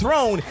his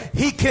throne.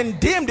 He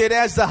condemned it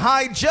as the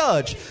high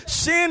judge.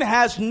 Sin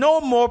has no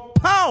more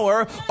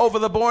power over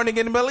the born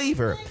again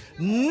believer.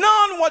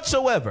 None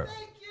whatsoever.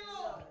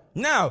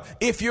 Now,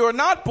 if you're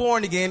not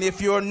born again,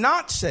 if you're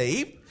not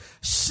saved,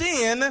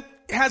 sin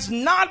has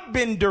not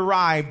been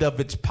derived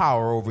of its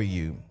power over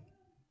you.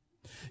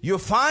 You'll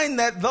find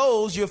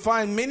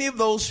many of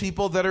those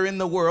people that are in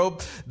the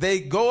world, they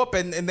go up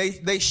and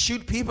they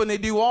shoot people and they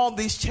do all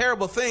these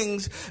terrible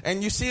things,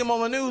 and you see them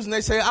on the news and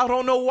they say, I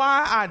don't know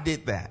why I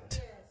did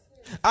that.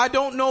 I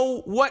don't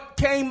know what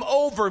came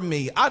over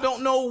me. I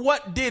don't know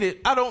what did it.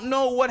 I don't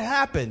know what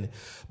happened.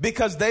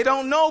 Because they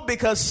don't know,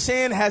 because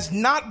sin has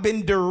not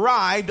been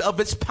derived of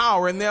its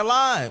power in their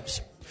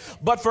lives.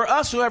 But for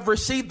us who have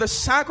received the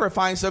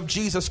sacrifice of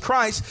Jesus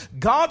Christ,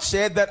 God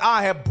said that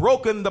I have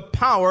broken the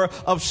power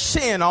of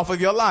sin off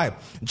of your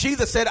life.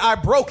 Jesus said, I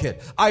broke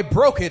it. I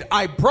broke it.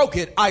 I broke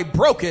it. I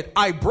broke it.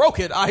 I broke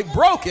it. I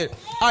broke it.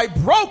 I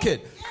broke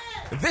it.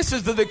 This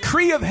is the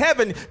decree of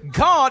heaven.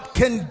 God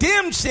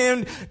condemned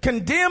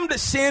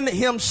sin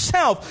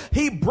himself.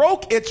 He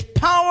broke its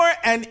power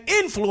and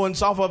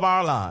influence off of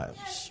our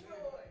lives.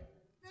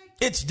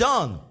 It's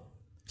done.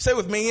 Say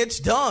with me, it's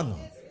done.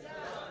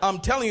 I'm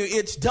telling you,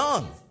 it's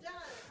done.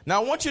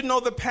 Now, I want you to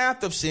know the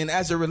path of sin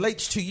as it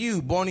relates to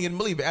you, born again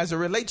believer, as it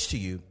relates to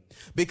you,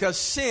 because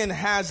sin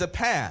has a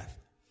path.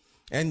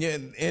 And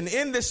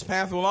in this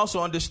path, we'll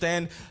also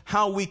understand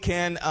how we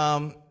can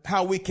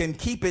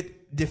keep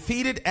it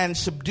defeated and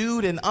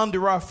subdued and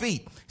under our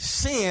feet.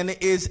 Sin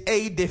is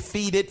a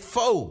defeated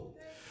foe.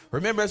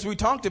 Remember, as we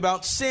talked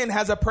about, sin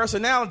has a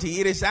personality.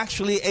 It is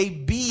actually a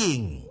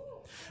being.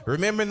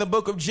 Remember in the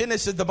book of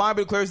Genesis, the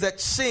Bible declares that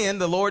sin,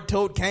 the Lord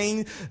told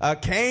Cain,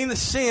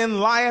 sin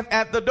lieth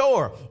at the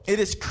door.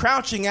 It is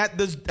crouching at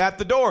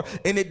the door,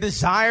 and it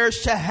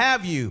desires to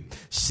have you.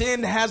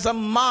 Sin has a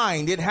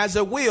mind, it has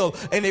a will,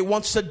 and it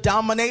wants to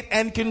dominate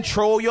and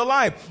control your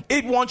life.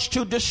 It wants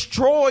to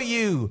destroy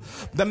you.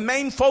 The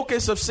main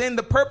focus of sin,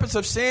 the purpose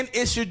of sin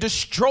is to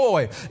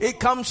destroy. It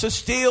comes to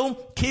steal,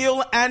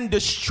 kill, and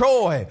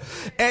destroy.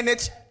 And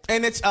its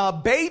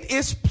bait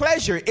is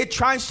pleasure. It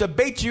tries to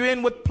bait you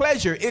in with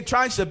pleasure. It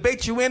tries to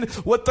bait you in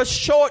with a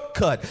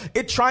shortcut.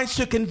 It tries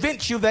to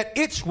convince you that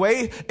its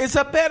way is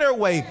a better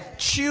way.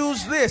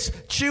 Choose this,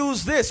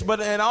 choose this.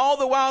 And all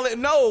the while it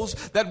knows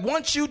that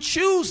once you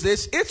choose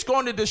this, it's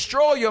going to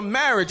destroy your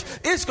marriage.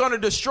 It's going to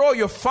destroy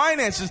your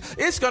finances.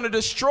 It's going to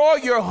destroy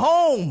your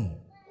home.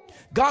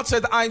 God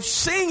said, I've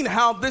seen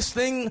how this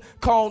thing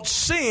called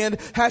sin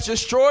has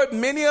destroyed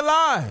many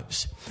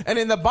lives. And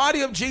in the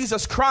body of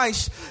Jesus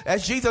Christ,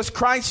 as Jesus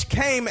Christ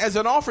came as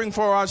an offering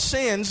for our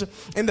sins,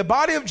 in the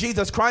body of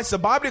Jesus Christ, the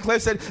Bible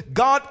declares that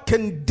God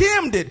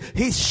condemned it.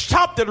 He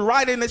stopped it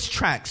right in its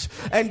tracks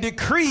and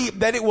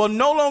decreed that it will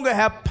no longer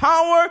have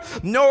power,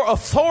 nor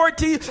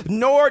authority,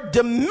 nor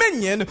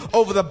dominion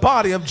over the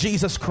body of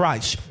Jesus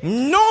Christ.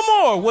 No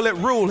more will it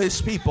rule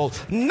his people.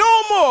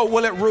 No more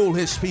will it rule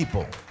his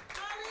people.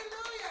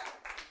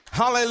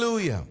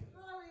 Hallelujah.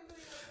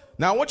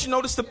 Now I want you to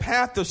notice the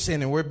path of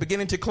sin, and we're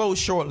beginning to close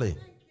shortly.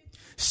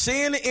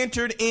 Sin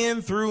entered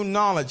in through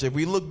knowledge. If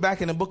we look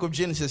back in the book of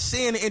Genesis,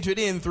 sin entered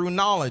in through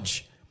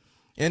knowledge.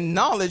 And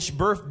knowledge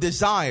birthed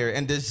desire,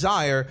 and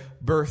desire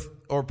birthed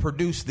or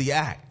produced the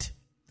act.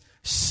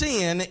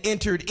 Sin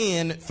entered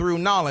in through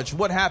knowledge.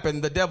 What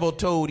happened? The devil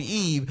told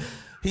Eve,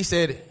 he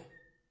said,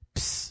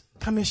 psst,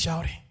 come here,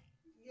 shawty.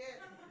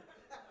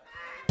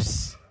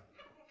 Psst.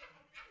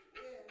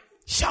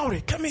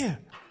 Shawty, come here.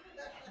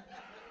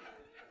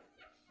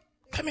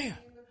 Come here.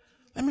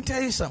 Let me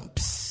tell you something.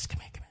 Psst, come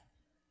here, come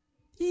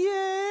here.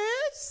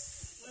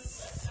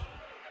 Yes.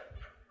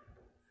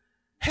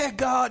 Hey,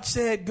 God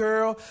said,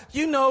 girl,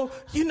 you know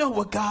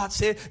what God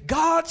said.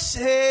 God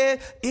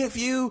said, if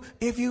you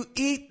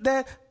eat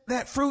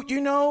that fruit, you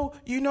know,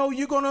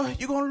 you're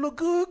gonna look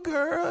good,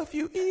 girl, if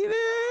you eat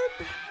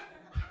it.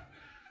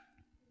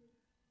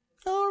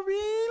 Oh,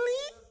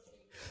 really?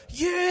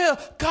 Yeah,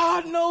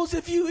 God knows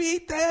if you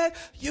eat that,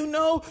 you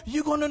know,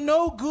 you're going to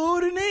know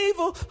good and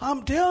evil.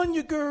 I'm telling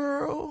you,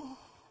 girl.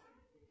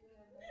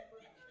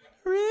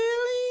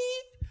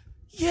 Really?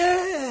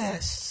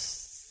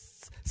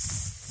 Yes.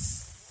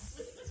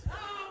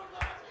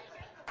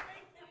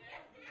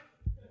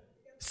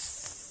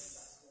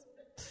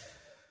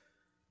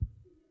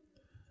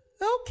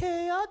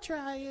 Okay, I'll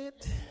try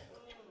it.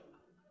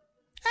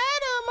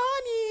 Adam,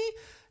 honey,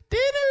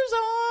 dinner's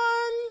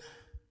on.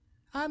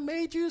 I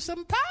made you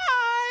some pie.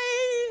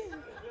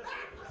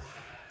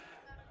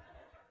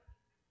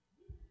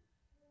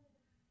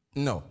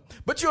 No.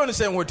 But you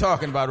understand what we're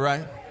talking about,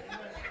 right?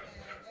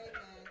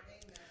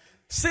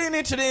 Sin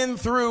entered in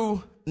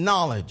through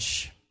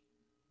knowledge.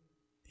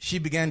 she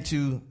began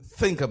to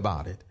think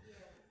about it.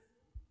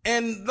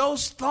 And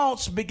those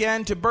thoughts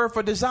began to birth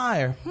a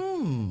desire.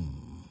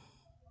 And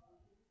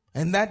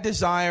that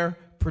desire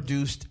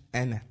produced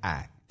an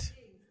act.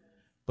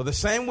 But the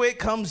same way it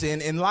comes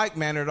in like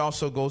manner, it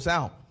also goes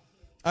out.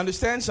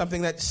 Understand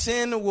something, that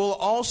sin will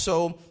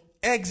also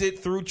exit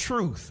through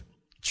truth.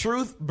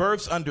 Truth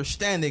births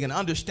understanding, and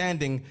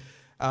understanding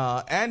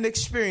and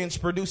experience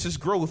produces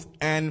growth,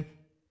 and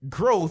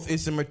growth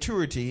is the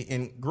maturity,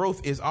 and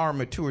growth is our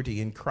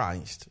maturity in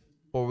Christ.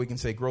 Or we can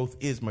say growth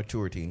is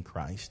maturity in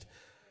Christ.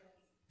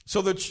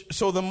 So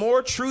the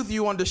more truth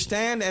you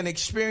understand and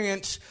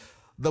experience,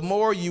 the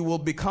more you will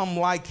become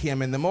like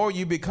him. And the more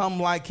you become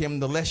like him,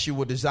 the less you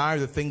will desire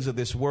the things of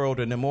this world,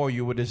 and the more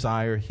you will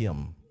desire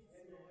him.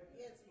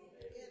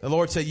 The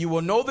Lord said, you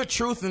will know the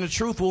truth, and the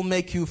truth will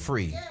make you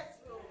free.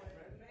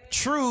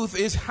 Truth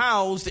is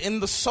housed in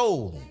the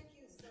soul.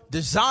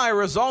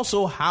 Desire is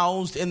also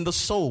housed in the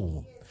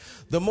soul.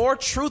 The more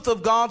truth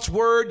of God's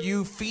word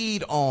you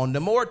feed on, the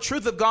more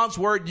truth of God's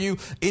word you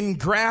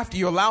engraft,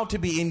 you're allowed to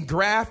be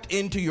engrafted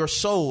into your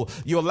soul.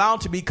 You're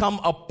allowed to become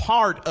a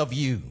part of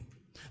you.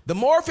 The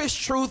more of his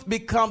truth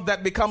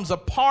becomes a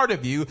part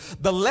of you,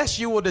 the less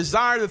you will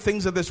desire the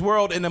things of this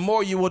world, and the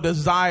more you will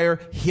desire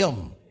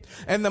him.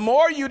 And the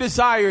more you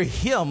desire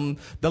him,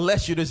 the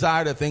less you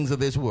desire the things of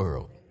this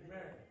world.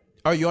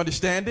 Are you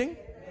understanding?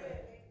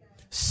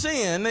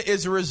 Sin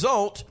is a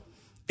result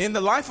in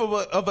the life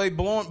of a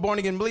born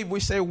again believer. We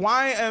say,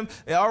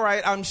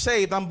 I'm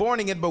saved, I'm born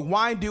again, but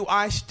why do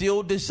I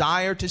still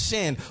desire to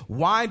sin?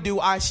 Why do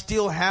I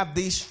still have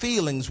these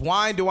feelings?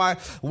 Why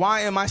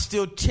am I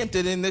still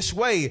tempted in this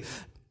way?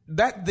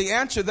 The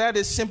answer to that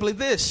is simply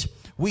this: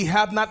 we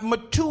have not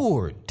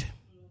matured.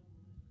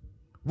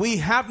 We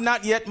have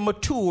not yet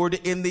matured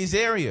in these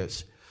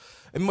areas.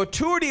 And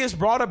maturity is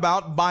brought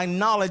about by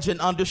knowledge and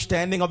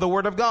understanding of the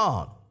Word of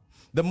God.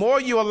 The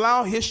more you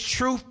allow his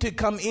truth to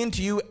come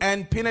into you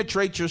and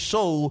penetrate your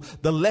soul,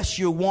 the less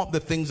you want the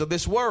things of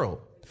this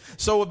world.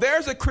 So if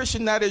there's a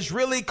Christian that is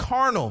really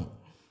carnal,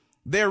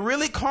 they're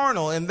really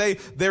carnal, and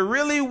they're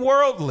really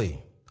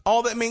worldly,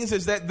 all that means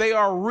is that they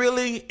are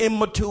really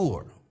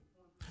immature,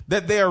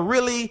 that they are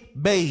really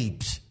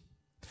babes,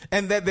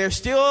 and that they're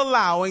still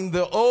allowing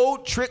the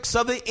old tricks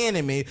of the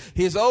enemy,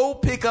 his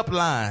old pickup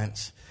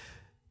lines.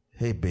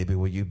 Hey, baby,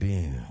 where you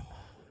been?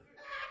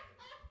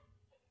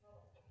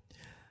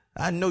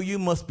 I know you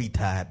must be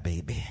tired,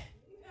 baby.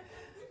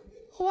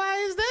 Why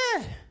is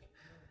that?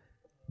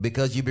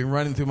 Because you've been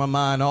running through my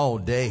mind all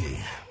day.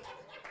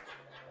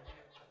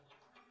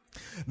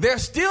 They're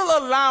still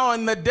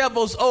allowing the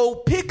devil's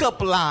old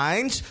pickup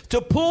lines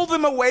to pull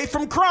them away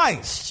from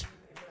Christ.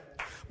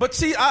 But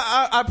see,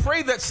 I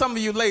pray that some of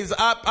you ladies,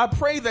 I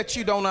pray that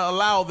you don't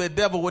allow the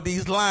devil with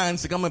these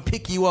lines to come and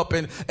pick you up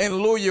and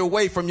lure you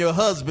away from your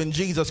husband,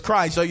 Jesus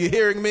Christ. Are you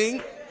hearing me?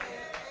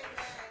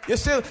 You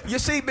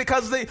see,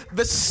 because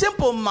the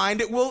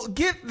simple-minded will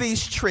get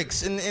these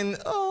tricks and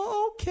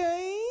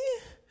okay.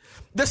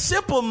 The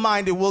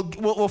simple-minded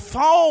will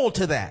fall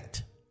to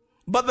that.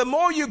 But the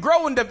more you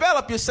grow and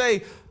develop, you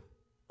say,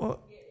 well,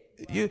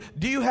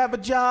 do you have a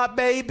job,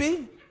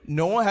 baby?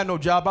 No, I have no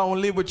job. I want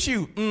to live with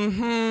you.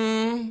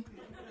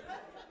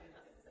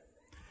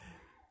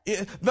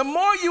 The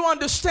more you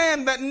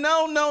understand that,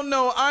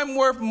 no, I'm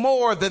worth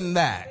more than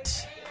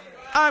that.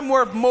 I'm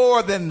worth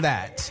more than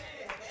that.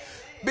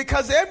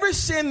 Because every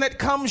sin that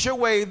comes your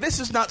way,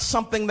 this is not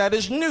something that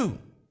is new.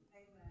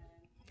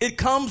 It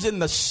comes in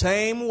the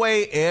same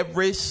way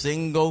every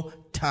single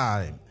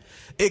time.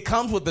 It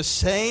comes with the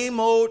same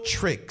old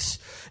tricks.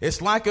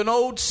 It's like an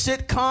old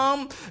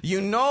sitcom.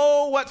 You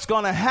know what's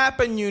going to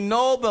happen. You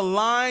know the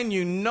line.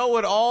 You know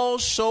it all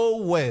so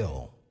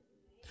well.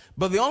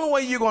 But the only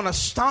way you're going to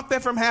stop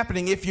that from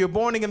happening if you're a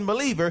born again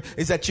believer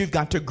is that you've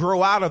got to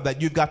grow out of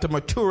that. You've got to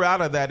mature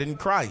out of that in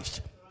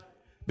Christ.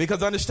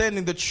 Because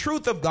understanding the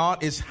truth of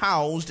God is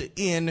housed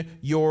in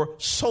your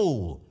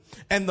soul.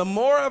 And the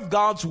more of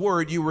God's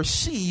word you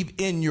receive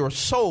in your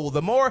soul,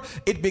 the more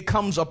it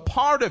becomes a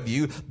part of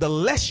you, the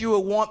less you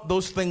will want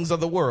those things of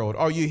the world.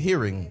 Are you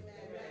hearing?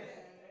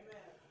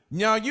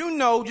 Now, you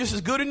know just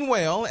as good and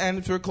well, and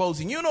if we're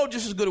closing, you know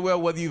just as good and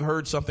well whether you've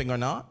heard something or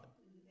not.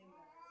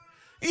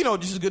 You know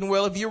just as good and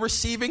well if you're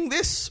receiving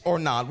this or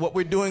not, what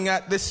we're doing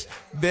at this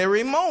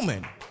very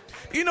moment.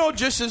 You know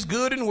just as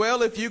good and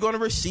well if you're going to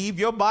receive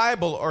your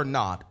Bible or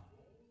not.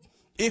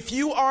 If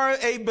you are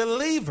a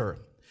believer,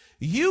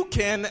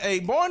 a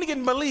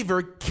born-again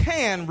believer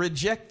can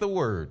reject the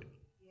word.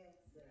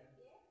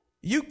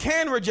 You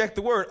can reject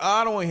the word.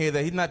 I don't want to hear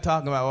that. He's not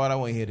talking about what I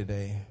want to hear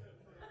today.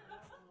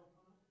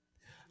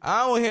 I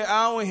don't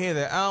want to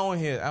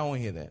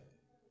hear that.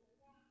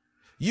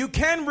 You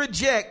can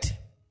reject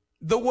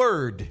the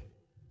word.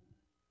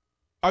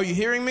 Are you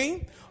hearing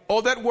me?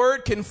 Or that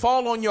word can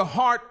fall on your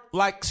heart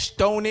like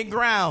stony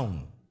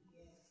ground.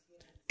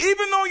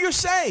 Even though you're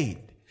saved,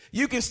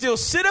 you can still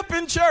sit up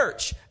in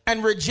church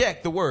and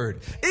reject the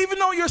word. Even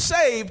though you're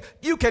saved,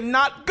 you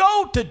cannot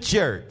go to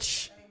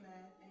church.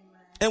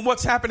 And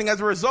what's happening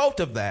as a result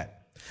of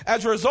that?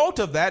 As a result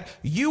of that,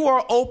 you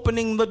are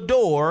opening the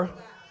door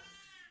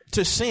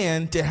to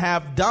sin to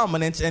have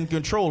dominance and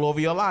control over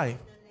your life.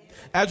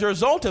 As a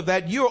result of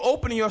that, you're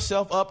opening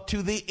yourself up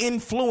to the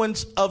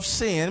influence of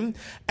sin.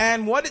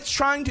 And what it's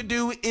trying to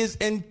do is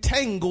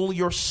entangle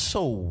your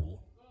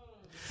soul.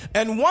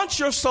 And once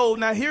your soul,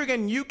 now here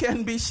again, you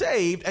can be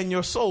saved and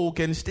your soul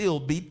can still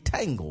be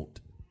tangled.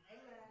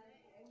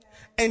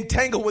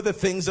 Entangled with the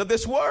things of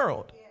this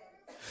world.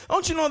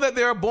 Don't you know that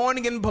there are born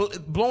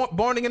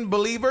again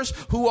believers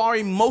who are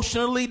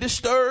emotionally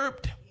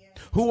disturbed,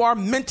 who are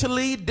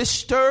mentally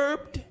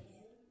disturbed?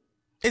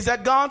 Is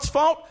that God's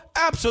fault?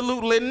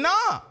 Absolutely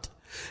not.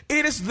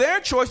 It is their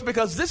choice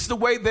because this is the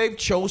way they've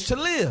chose to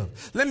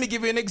live. Let me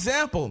give you an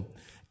example.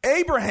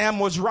 Abraham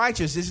was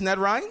righteous, isn't that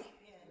right?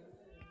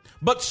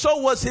 But so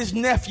was his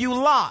nephew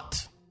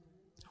Lot.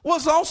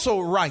 Was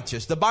also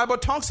righteous. The Bible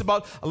talks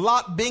about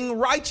Lot being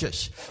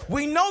righteous.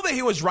 We know that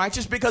he was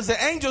righteous because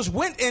the angels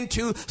went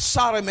into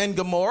Sodom and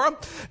Gomorrah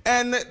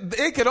and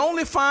they could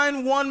only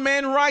find one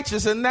man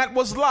righteous, and that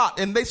was Lot.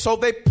 And so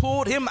they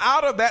pulled him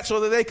out of that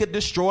so that they could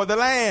destroy the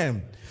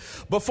land.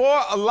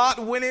 Before Lot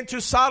went into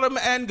Sodom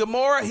and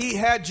Gomorrah, he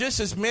had just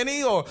as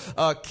many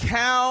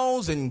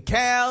cows and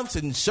calves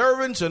and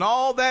servants and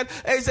all that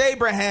as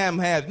Abraham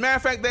had. Matter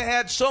of fact, they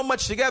had so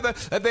much together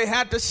that they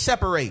had to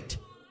separate.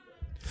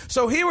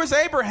 So here was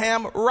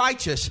Abraham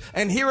righteous,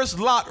 and here is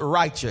Lot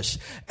righteous.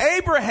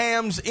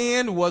 Abraham's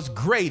end was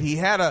great. He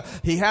had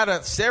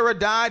a Sarah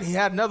died, he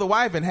had another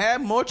wife and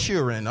had more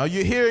children. Are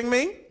you hearing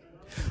me?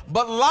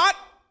 But Lot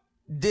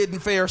didn't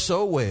fare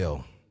so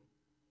well.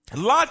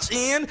 Lot's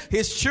end,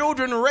 his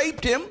children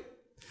raped him,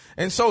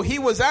 and so he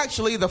was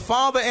actually the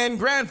father and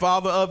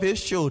grandfather of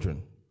his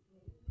children.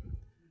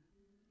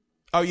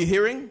 Are you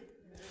hearing?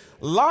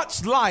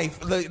 Lot's life,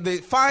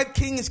 the 5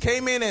 kings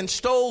came in and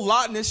stole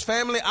Lot and his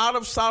family out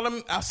of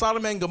Sodom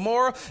and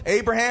Gomorrah.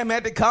 Abraham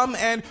had to come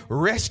and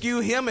rescue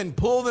him and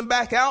pull them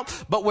back out.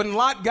 But when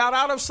Lot got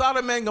out of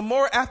Sodom and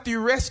Gomorrah,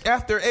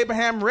 after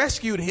Abraham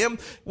rescued him,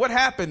 what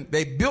happened?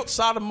 They built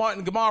Sodom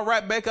and Gomorrah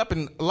right back up,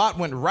 and Lot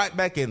went right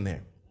back in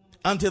there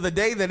until the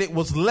day that it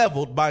was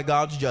leveled by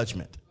God's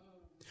judgment.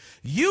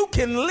 You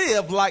can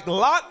live like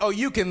Lot, or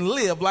you can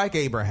live like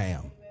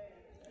Abraham.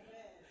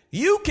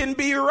 You can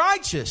be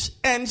righteous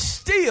and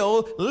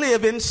still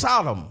live in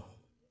Sodom.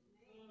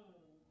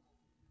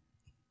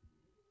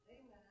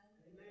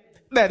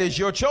 That is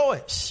your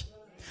choice.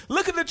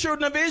 Look at the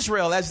children of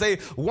Israel as they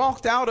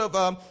walked out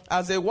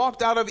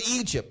of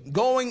Egypt,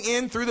 going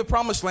in through the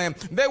promised land.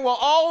 They were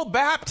all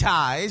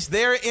baptized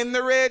there in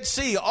the Red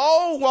Sea.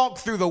 All walked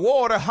through the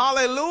water.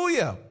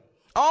 Hallelujah.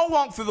 All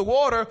walked through the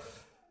water.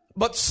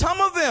 But some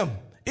of them,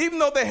 even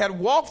though they had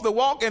walked the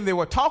walk and they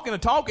were talking the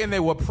talk and they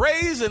were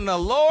praising the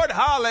Lord,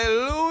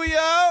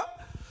 hallelujah,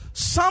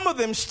 some of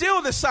them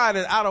still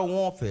decided, I don't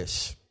want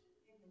this.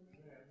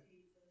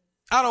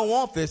 I don't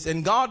want this.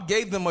 And God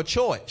gave them a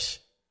choice.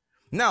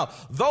 Now,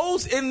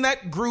 those in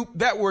that group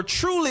that were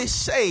truly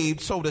saved,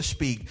 so to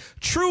speak,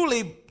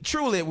 truly,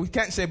 we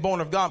can't say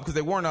born of God because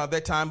they weren't at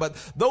that time, but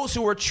those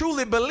who were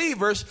truly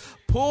believers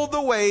pulled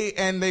away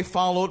and they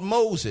followed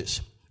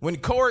Moses. When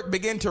Korah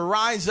began to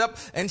rise up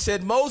and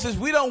said, Moses,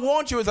 we don't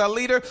want you as our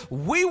leader.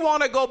 We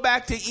want to go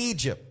back to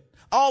Egypt.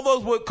 All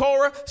those with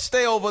Korah,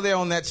 stay over there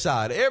on that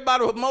side.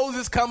 Everybody with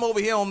Moses, come over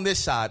here on this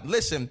side.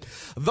 Listen,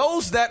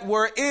 those that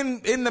were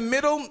in the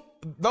middle,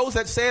 those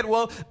that said,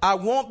 well, I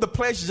want the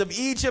pleasures of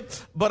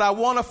Egypt, but I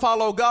want to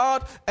follow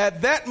God.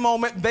 At that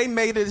moment, they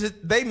made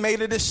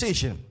a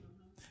decision.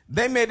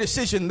 They made a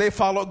decision. They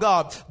followed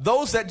God.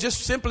 Those that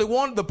just simply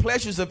wanted the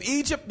pleasures of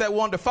Egypt, that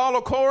wanted to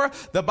follow Korah,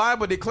 the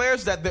Bible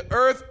declares that the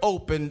earth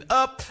opened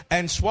up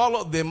and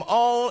swallowed them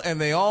all, and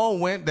they all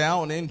went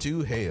down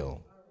into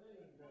hell.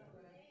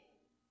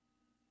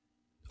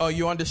 Are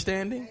you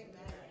understanding?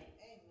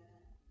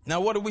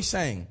 Now, what are we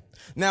saying?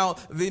 Now,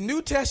 the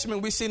New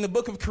Testament we see in the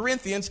book of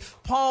Corinthians,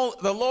 Paul,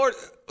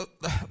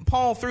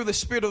 through the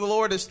Spirit of the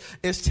Lord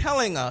is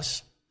telling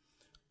us,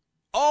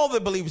 all the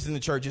believers in the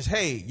churches,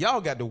 hey,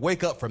 y'all got to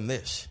wake up from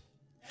this.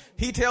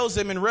 He tells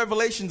them in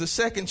Revelation, the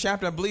 2nd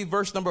chapter, I believe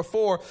verse number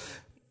 4,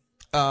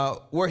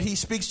 where he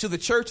speaks to the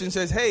church and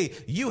says, hey,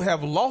 you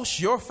have lost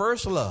your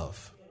first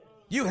love.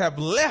 You have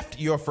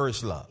left your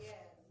first love.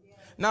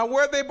 Now,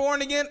 were they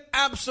born again?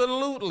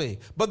 Absolutely.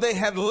 But they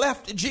had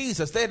left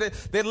Jesus. They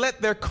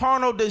let their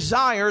carnal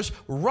desires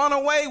run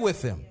away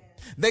with them.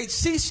 They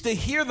ceased to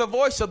hear the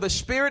voice of the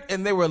Spirit,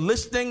 and they were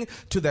listening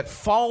to that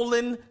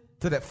fallen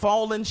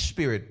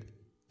spirit,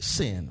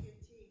 sin.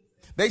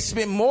 They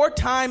spend more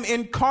time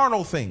in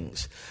carnal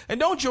things. And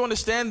don't you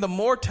understand, the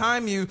more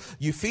time you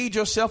feed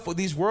yourself with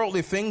these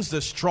worldly things,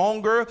 the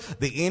stronger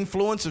the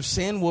influence of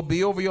sin will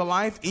be over your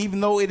life,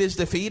 even though it is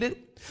defeated.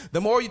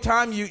 The more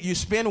time you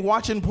spend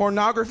watching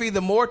pornography,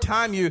 the more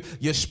time you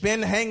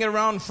spend hanging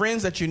around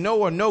friends that you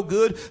know are no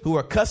good, who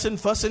are cussing,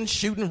 fussing,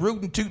 shooting,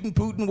 rooting, tooting,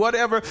 pooting,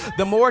 whatever.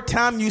 The more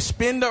time you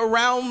spend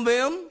around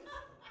them,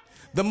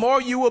 the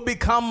more you will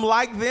become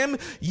like them.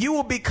 You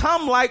will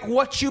become like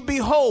what you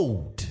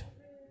behold.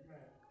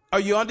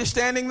 Are you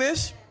understanding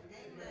this?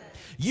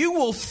 you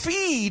will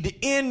feed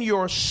in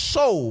your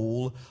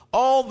soul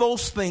all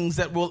those things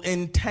that will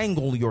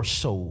entangle your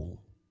soul.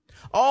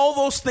 All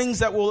those things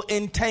that will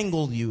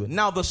entangle you.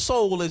 Now, the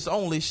soul is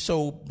only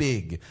so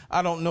big.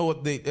 I don't know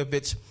if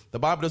it's, the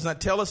Bible does not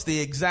tell us the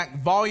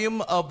exact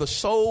volume of the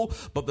soul,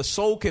 but the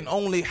soul can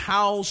only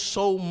house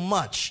so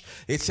much.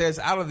 It says,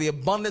 out of the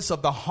abundance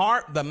of the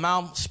heart, the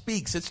mouth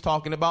speaks. It's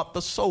talking about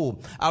the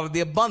soul. Out of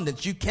the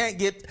abundance. You can't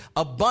get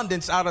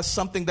abundance out of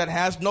something that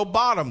has no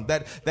bottom,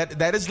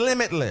 that is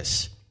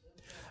limitless.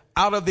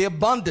 Out of the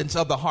abundance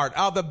of the heart,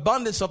 out of the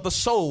abundance of the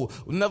soul.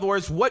 In other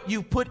words, what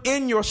you put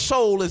in your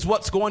soul is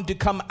what's going to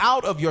come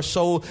out of your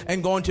soul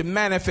and going to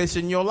manifest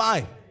in your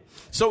life.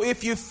 So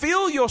if you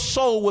fill your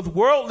soul with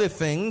worldly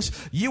things,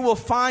 you will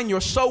find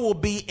your soul will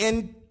be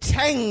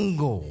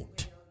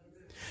entangled.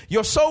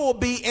 Your soul will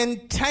be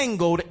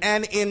entangled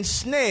and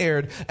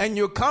ensnared, and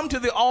you'll come to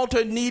the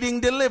altar needing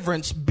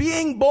deliverance,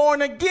 being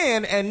born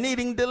again and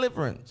needing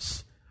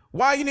deliverance.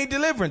 Why you need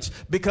deliverance?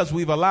 Because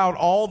we've allowed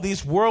all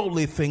these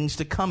worldly things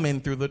to come in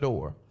through the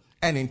door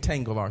and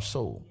entangle our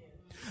soul.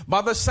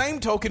 By the same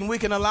token, we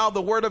can allow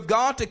the word of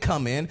God to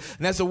come in.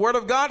 And as the word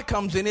of God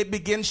comes in, it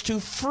begins to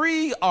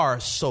free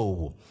our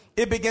soul.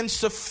 It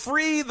begins to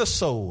free the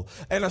soul.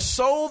 And a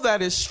soul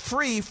that is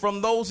free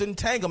from those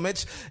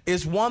entanglements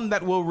is one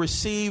that will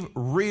receive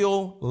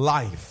real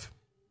life.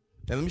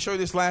 Now, let me show you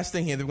this last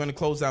thing here. Then we're going to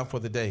close out for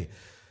the day.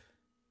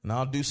 And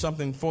I'll do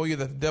something for you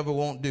that the devil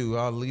won't do.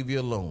 I'll leave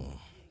you alone.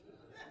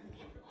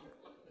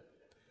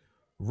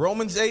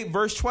 Romans 8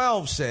 verse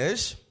 12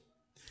 says,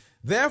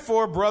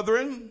 therefore,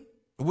 brethren,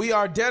 we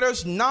are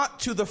debtors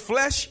not to the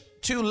flesh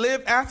to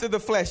live after the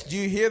flesh. Do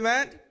you hear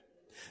that?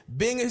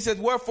 He says,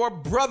 wherefore,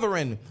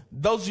 brethren,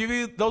 those of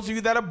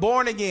you that are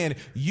born again,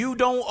 you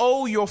don't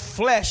owe your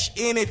flesh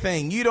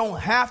anything. You don't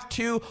have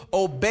to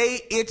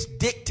obey its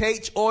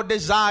dictates or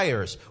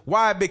desires.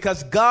 Why?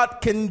 Because God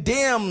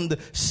condemned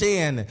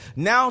sin.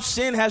 Now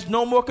sin has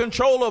no more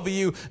control over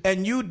you,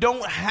 and you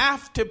don't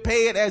have to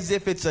pay it as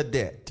if it's a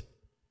debt.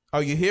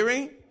 Are you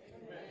hearing?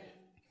 Amen.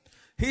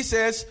 He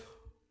says,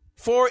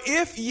 for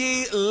if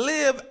ye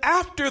live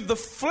after the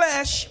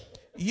flesh,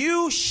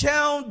 you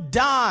shall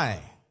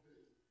die.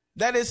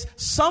 That is,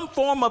 some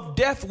form of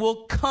death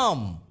will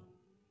come.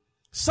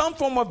 Some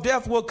form of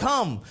death will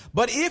come.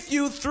 But if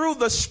you through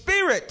the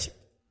Spirit,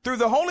 through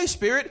the Holy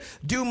Spirit,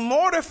 do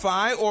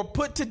mortify or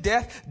put to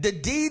death the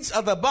deeds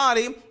of the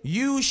body,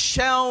 you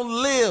shall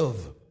live.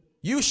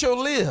 You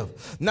shall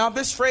live. Now,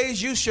 this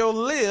phrase, you shall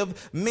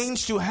live,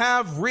 means to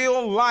have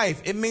real life.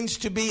 It means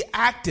to be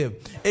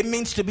active. It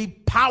means to be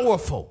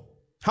powerful.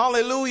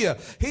 Hallelujah.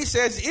 He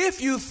says, if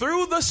you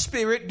through the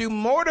Spirit do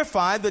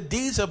mortify the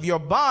deeds of your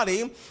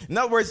body, in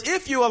other words,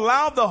 if you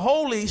allow the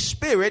Holy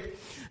Spirit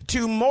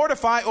to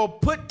mortify or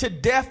put to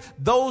death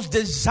those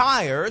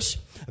desires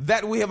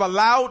that we have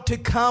allowed to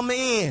come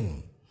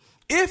in.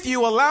 If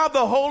you allow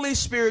the Holy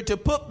Spirit to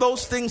put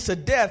those things to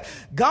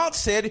death, God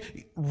said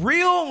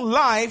real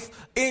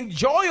life,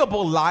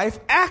 enjoyable life,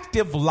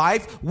 active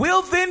life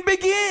will then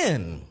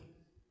begin.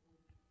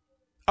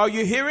 Are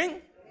you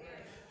hearing?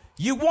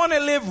 You want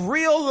to live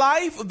real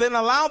life? Then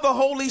allow the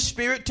Holy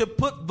Spirit to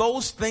put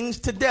those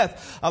things to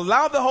death.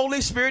 Allow the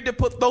Holy Spirit to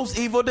put those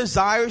evil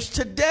desires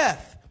to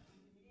death.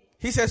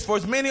 He says, for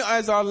as many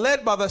as are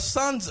led by the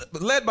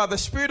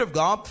Spirit of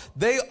God,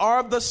 they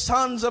are the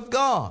sons of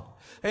God.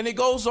 And it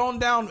goes on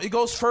down. It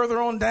goes further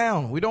on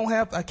down.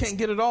 I can't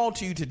get it all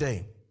to you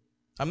today.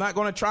 I'm not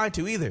going to try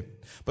to either.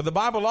 But the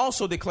Bible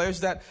also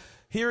declares that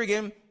here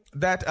again,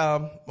 that,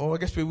 I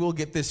guess we will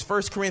get this.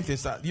 1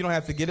 Corinthians, you don't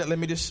have to get it. Let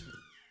me just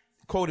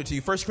quote it to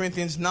you. 1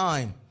 Corinthians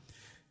 9.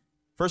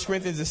 1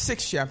 Corinthians, the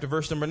 6th chapter,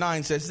 verse number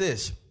 9 says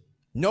this.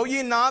 Know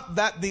ye not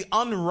that the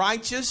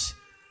unrighteous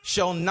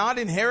shall not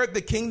inherit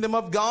the kingdom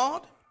of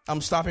God?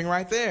 I'm stopping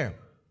right there.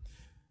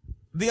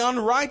 The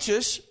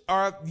unrighteous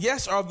are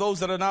those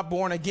that are not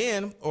born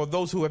again, or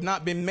those who have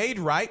not been made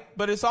right,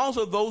 but it's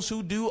also those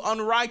who do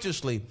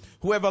unrighteously,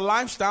 who have a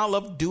lifestyle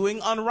of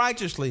doing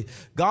unrighteously.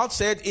 God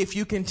said, if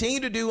you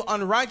continue to do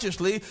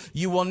unrighteously,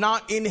 you will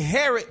not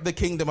inherit the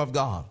kingdom of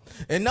God.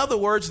 In other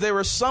words, there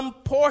is some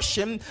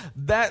portion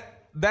that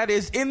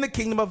is in the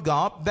kingdom of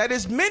God that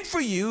is meant for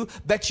you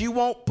that you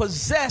won't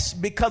possess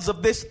because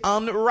of this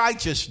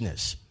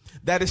unrighteousness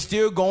that is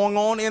still going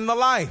on in the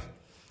life.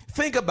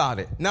 Think about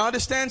it. Now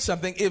understand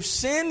something. If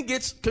sin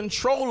gets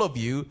control of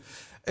you,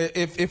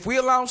 if we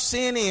allow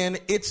sin in,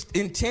 its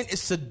intent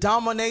is to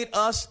dominate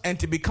us and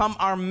to become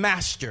our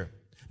master.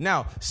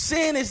 Now,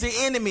 sin is the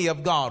enemy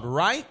of God,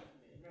 right?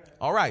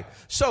 All right.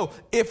 So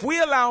if we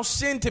allow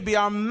sin to be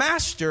our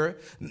master,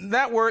 in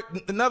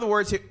other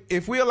words,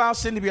 if we allow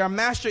sin to be our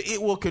master, it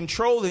will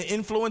control and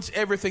influence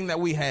everything that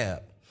we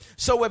have.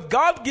 So if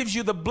God gives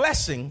you the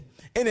blessing,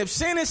 and if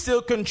sin is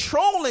still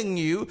controlling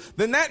you,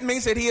 then that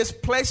means that he has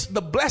placed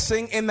the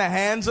blessing in the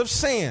hands of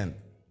sin.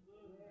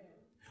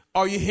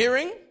 Are you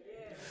hearing?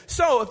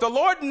 So if the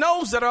Lord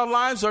knows that our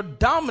lives are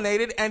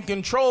dominated and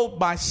controlled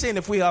by sin,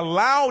 if we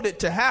allowed it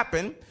to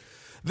happen,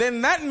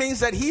 then that means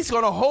that he's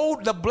going to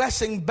hold the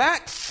blessing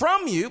back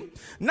from you,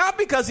 not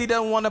because he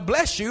doesn't want to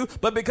bless you,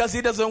 but because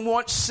he doesn't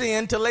want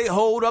sin to lay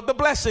hold of the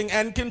blessing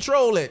and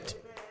control it.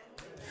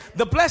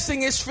 The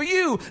blessing is for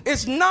you.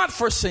 It's not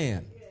for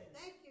sin.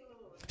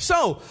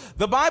 So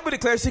the Bible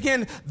declares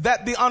again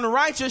that the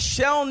unrighteous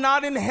shall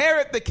not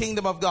inherit the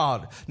kingdom of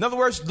God. In other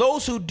words,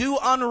 those who do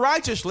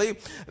unrighteously,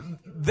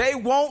 they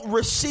won't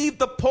receive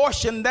the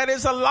portion that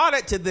is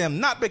allotted to them.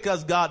 Not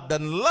because God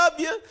doesn't love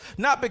you,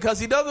 not because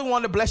he doesn't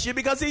want to bless you,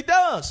 because he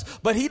does.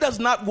 But he does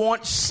not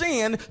want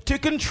sin to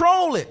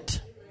control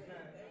it.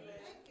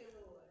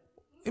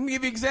 Let me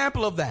give you an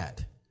example of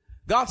that.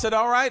 God said,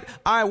 all right,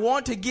 I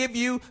want to give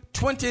you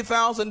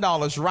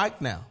 $20,000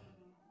 right now.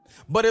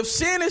 But if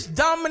sin is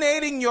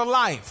dominating your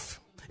life,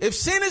 if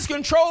sin is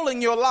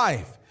controlling your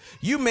life,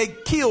 you may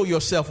kill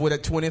yourself with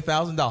that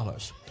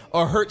 $20,000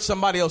 or hurt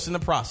somebody else in the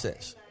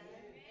process.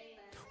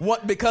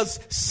 What? Because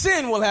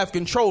sin will have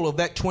control of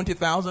that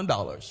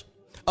 $20,000.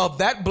 Of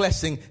that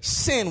blessing,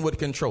 sin would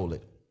control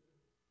it.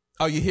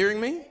 Are you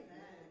hearing me?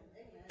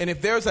 And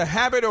if there's a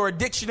habit or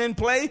addiction in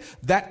play,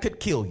 that could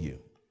kill you.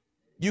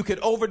 You could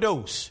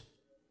overdose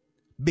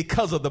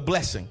because of the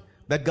blessing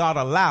that God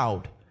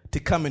allowed to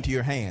come into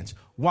your hands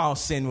while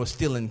sin was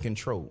still in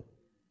control.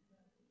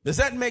 Does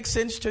that make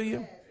sense to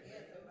you?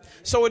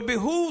 So it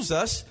behooves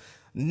us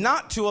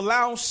not to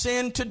allow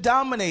sin to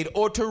dominate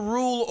or to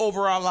rule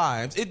over our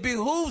lives. It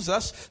behooves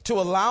us to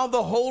allow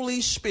the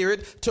Holy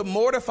Spirit to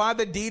mortify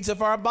the deeds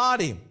of our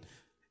body.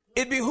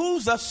 It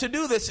behooves us to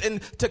do this and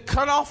to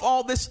cut off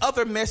all this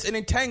other mess and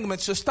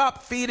entanglements, to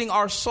stop feeding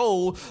our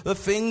soul the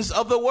things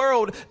of the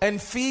world and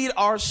feed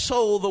our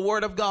soul the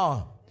Word of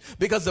God.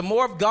 Because the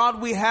more of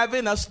God we have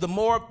in us, the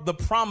more the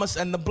promise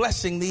and the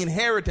blessing, the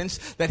inheritance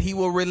that he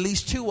will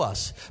release to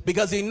us.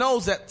 Because he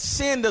knows that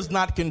sin does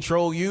not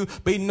control you,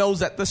 but he knows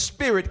that the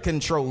Spirit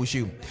controls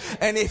you.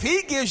 And if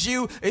he gives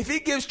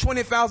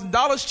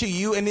 $20,000 to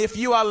you, and if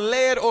you are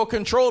led or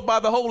controlled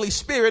by the Holy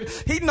Spirit,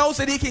 he knows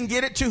that he can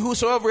get it to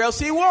whosoever else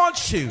he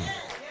wants to.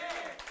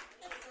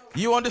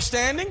 You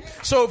understanding?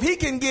 So if he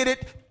can get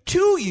it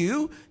to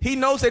you, he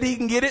knows that he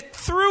can get it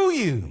through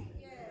you.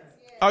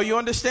 Are you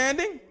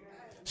understanding?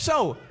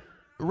 So,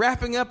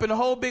 wrapping up in a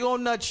whole big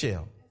old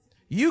nutshell,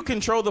 you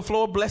control the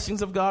flow of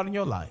blessings of God in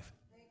your life.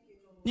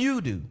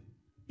 You do.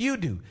 You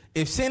do.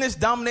 If sin is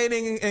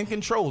dominating and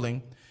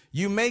controlling,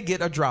 you may get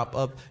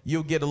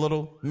you'll get a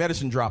little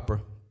medicine dropper,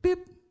 beep,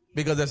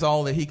 because that's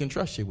all that he can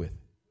trust you with.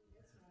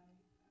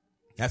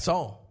 That's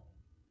all.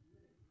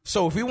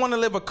 So if you want to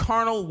live a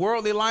carnal,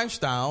 worldly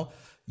lifestyle,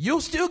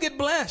 you'll still get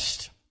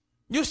blessed.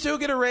 You'll still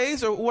get a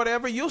raise or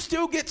whatever. You'll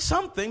still get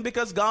something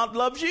because God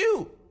loves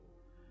you.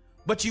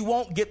 But you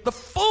won't get the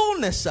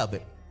fullness of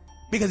it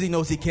because he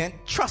knows he can't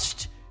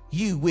trust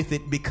you with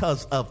it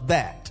because of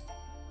that.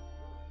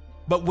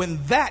 But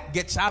when that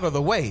gets out of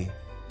the way,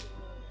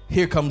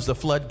 here comes the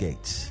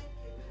floodgates.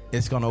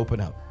 It's going to open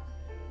up.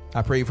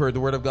 I pray you've heard the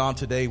word of God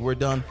today. We're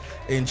done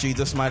in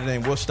Jesus' mighty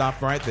name. We'll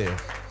stop right there.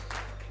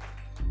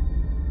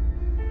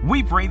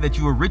 We pray that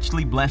you are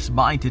richly blessed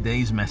by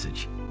today's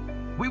message.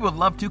 We would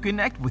love to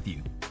connect with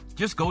you.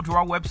 Just go to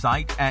our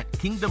website at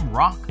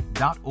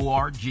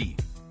kingdomrock.org.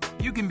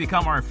 You can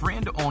become our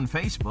friend on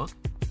Facebook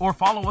or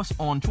follow us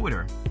on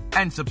Twitter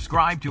and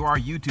subscribe to our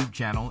YouTube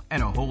channel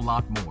and a whole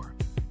lot more.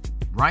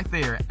 Right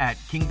there at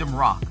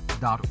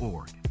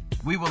kingdomrock.org.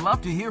 We would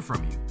love to hear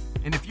from you.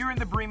 And if you're in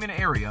the Bremen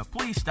area,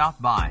 please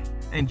stop by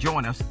and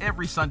join us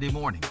every Sunday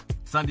morning.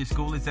 Sunday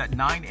school is at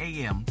 9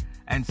 a.m.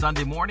 and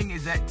Sunday morning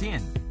is at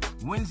 10.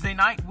 Wednesday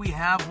night, we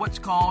have what's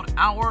called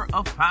Hour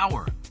of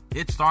Power.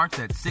 It starts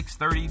at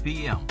 6:30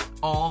 p.m.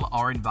 All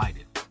are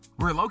invited.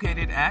 We're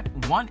located at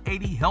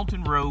 180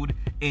 Helton Road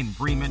in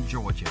Bremen,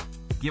 Georgia.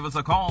 Give us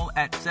a call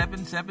at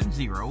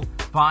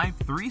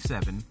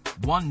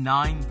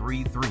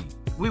 770-537-1933.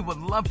 We would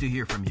love to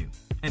hear from you.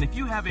 And if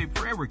you have a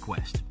prayer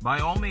request, by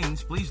all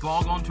means, please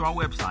log on to our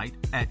website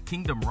at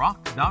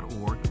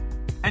kingdomrock.org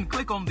and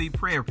click on the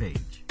prayer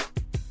page.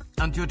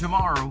 Until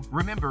tomorrow,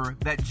 remember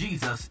that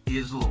Jesus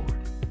is Lord.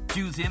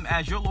 Choose him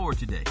as your Lord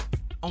today.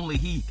 Only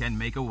he can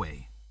make a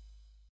way.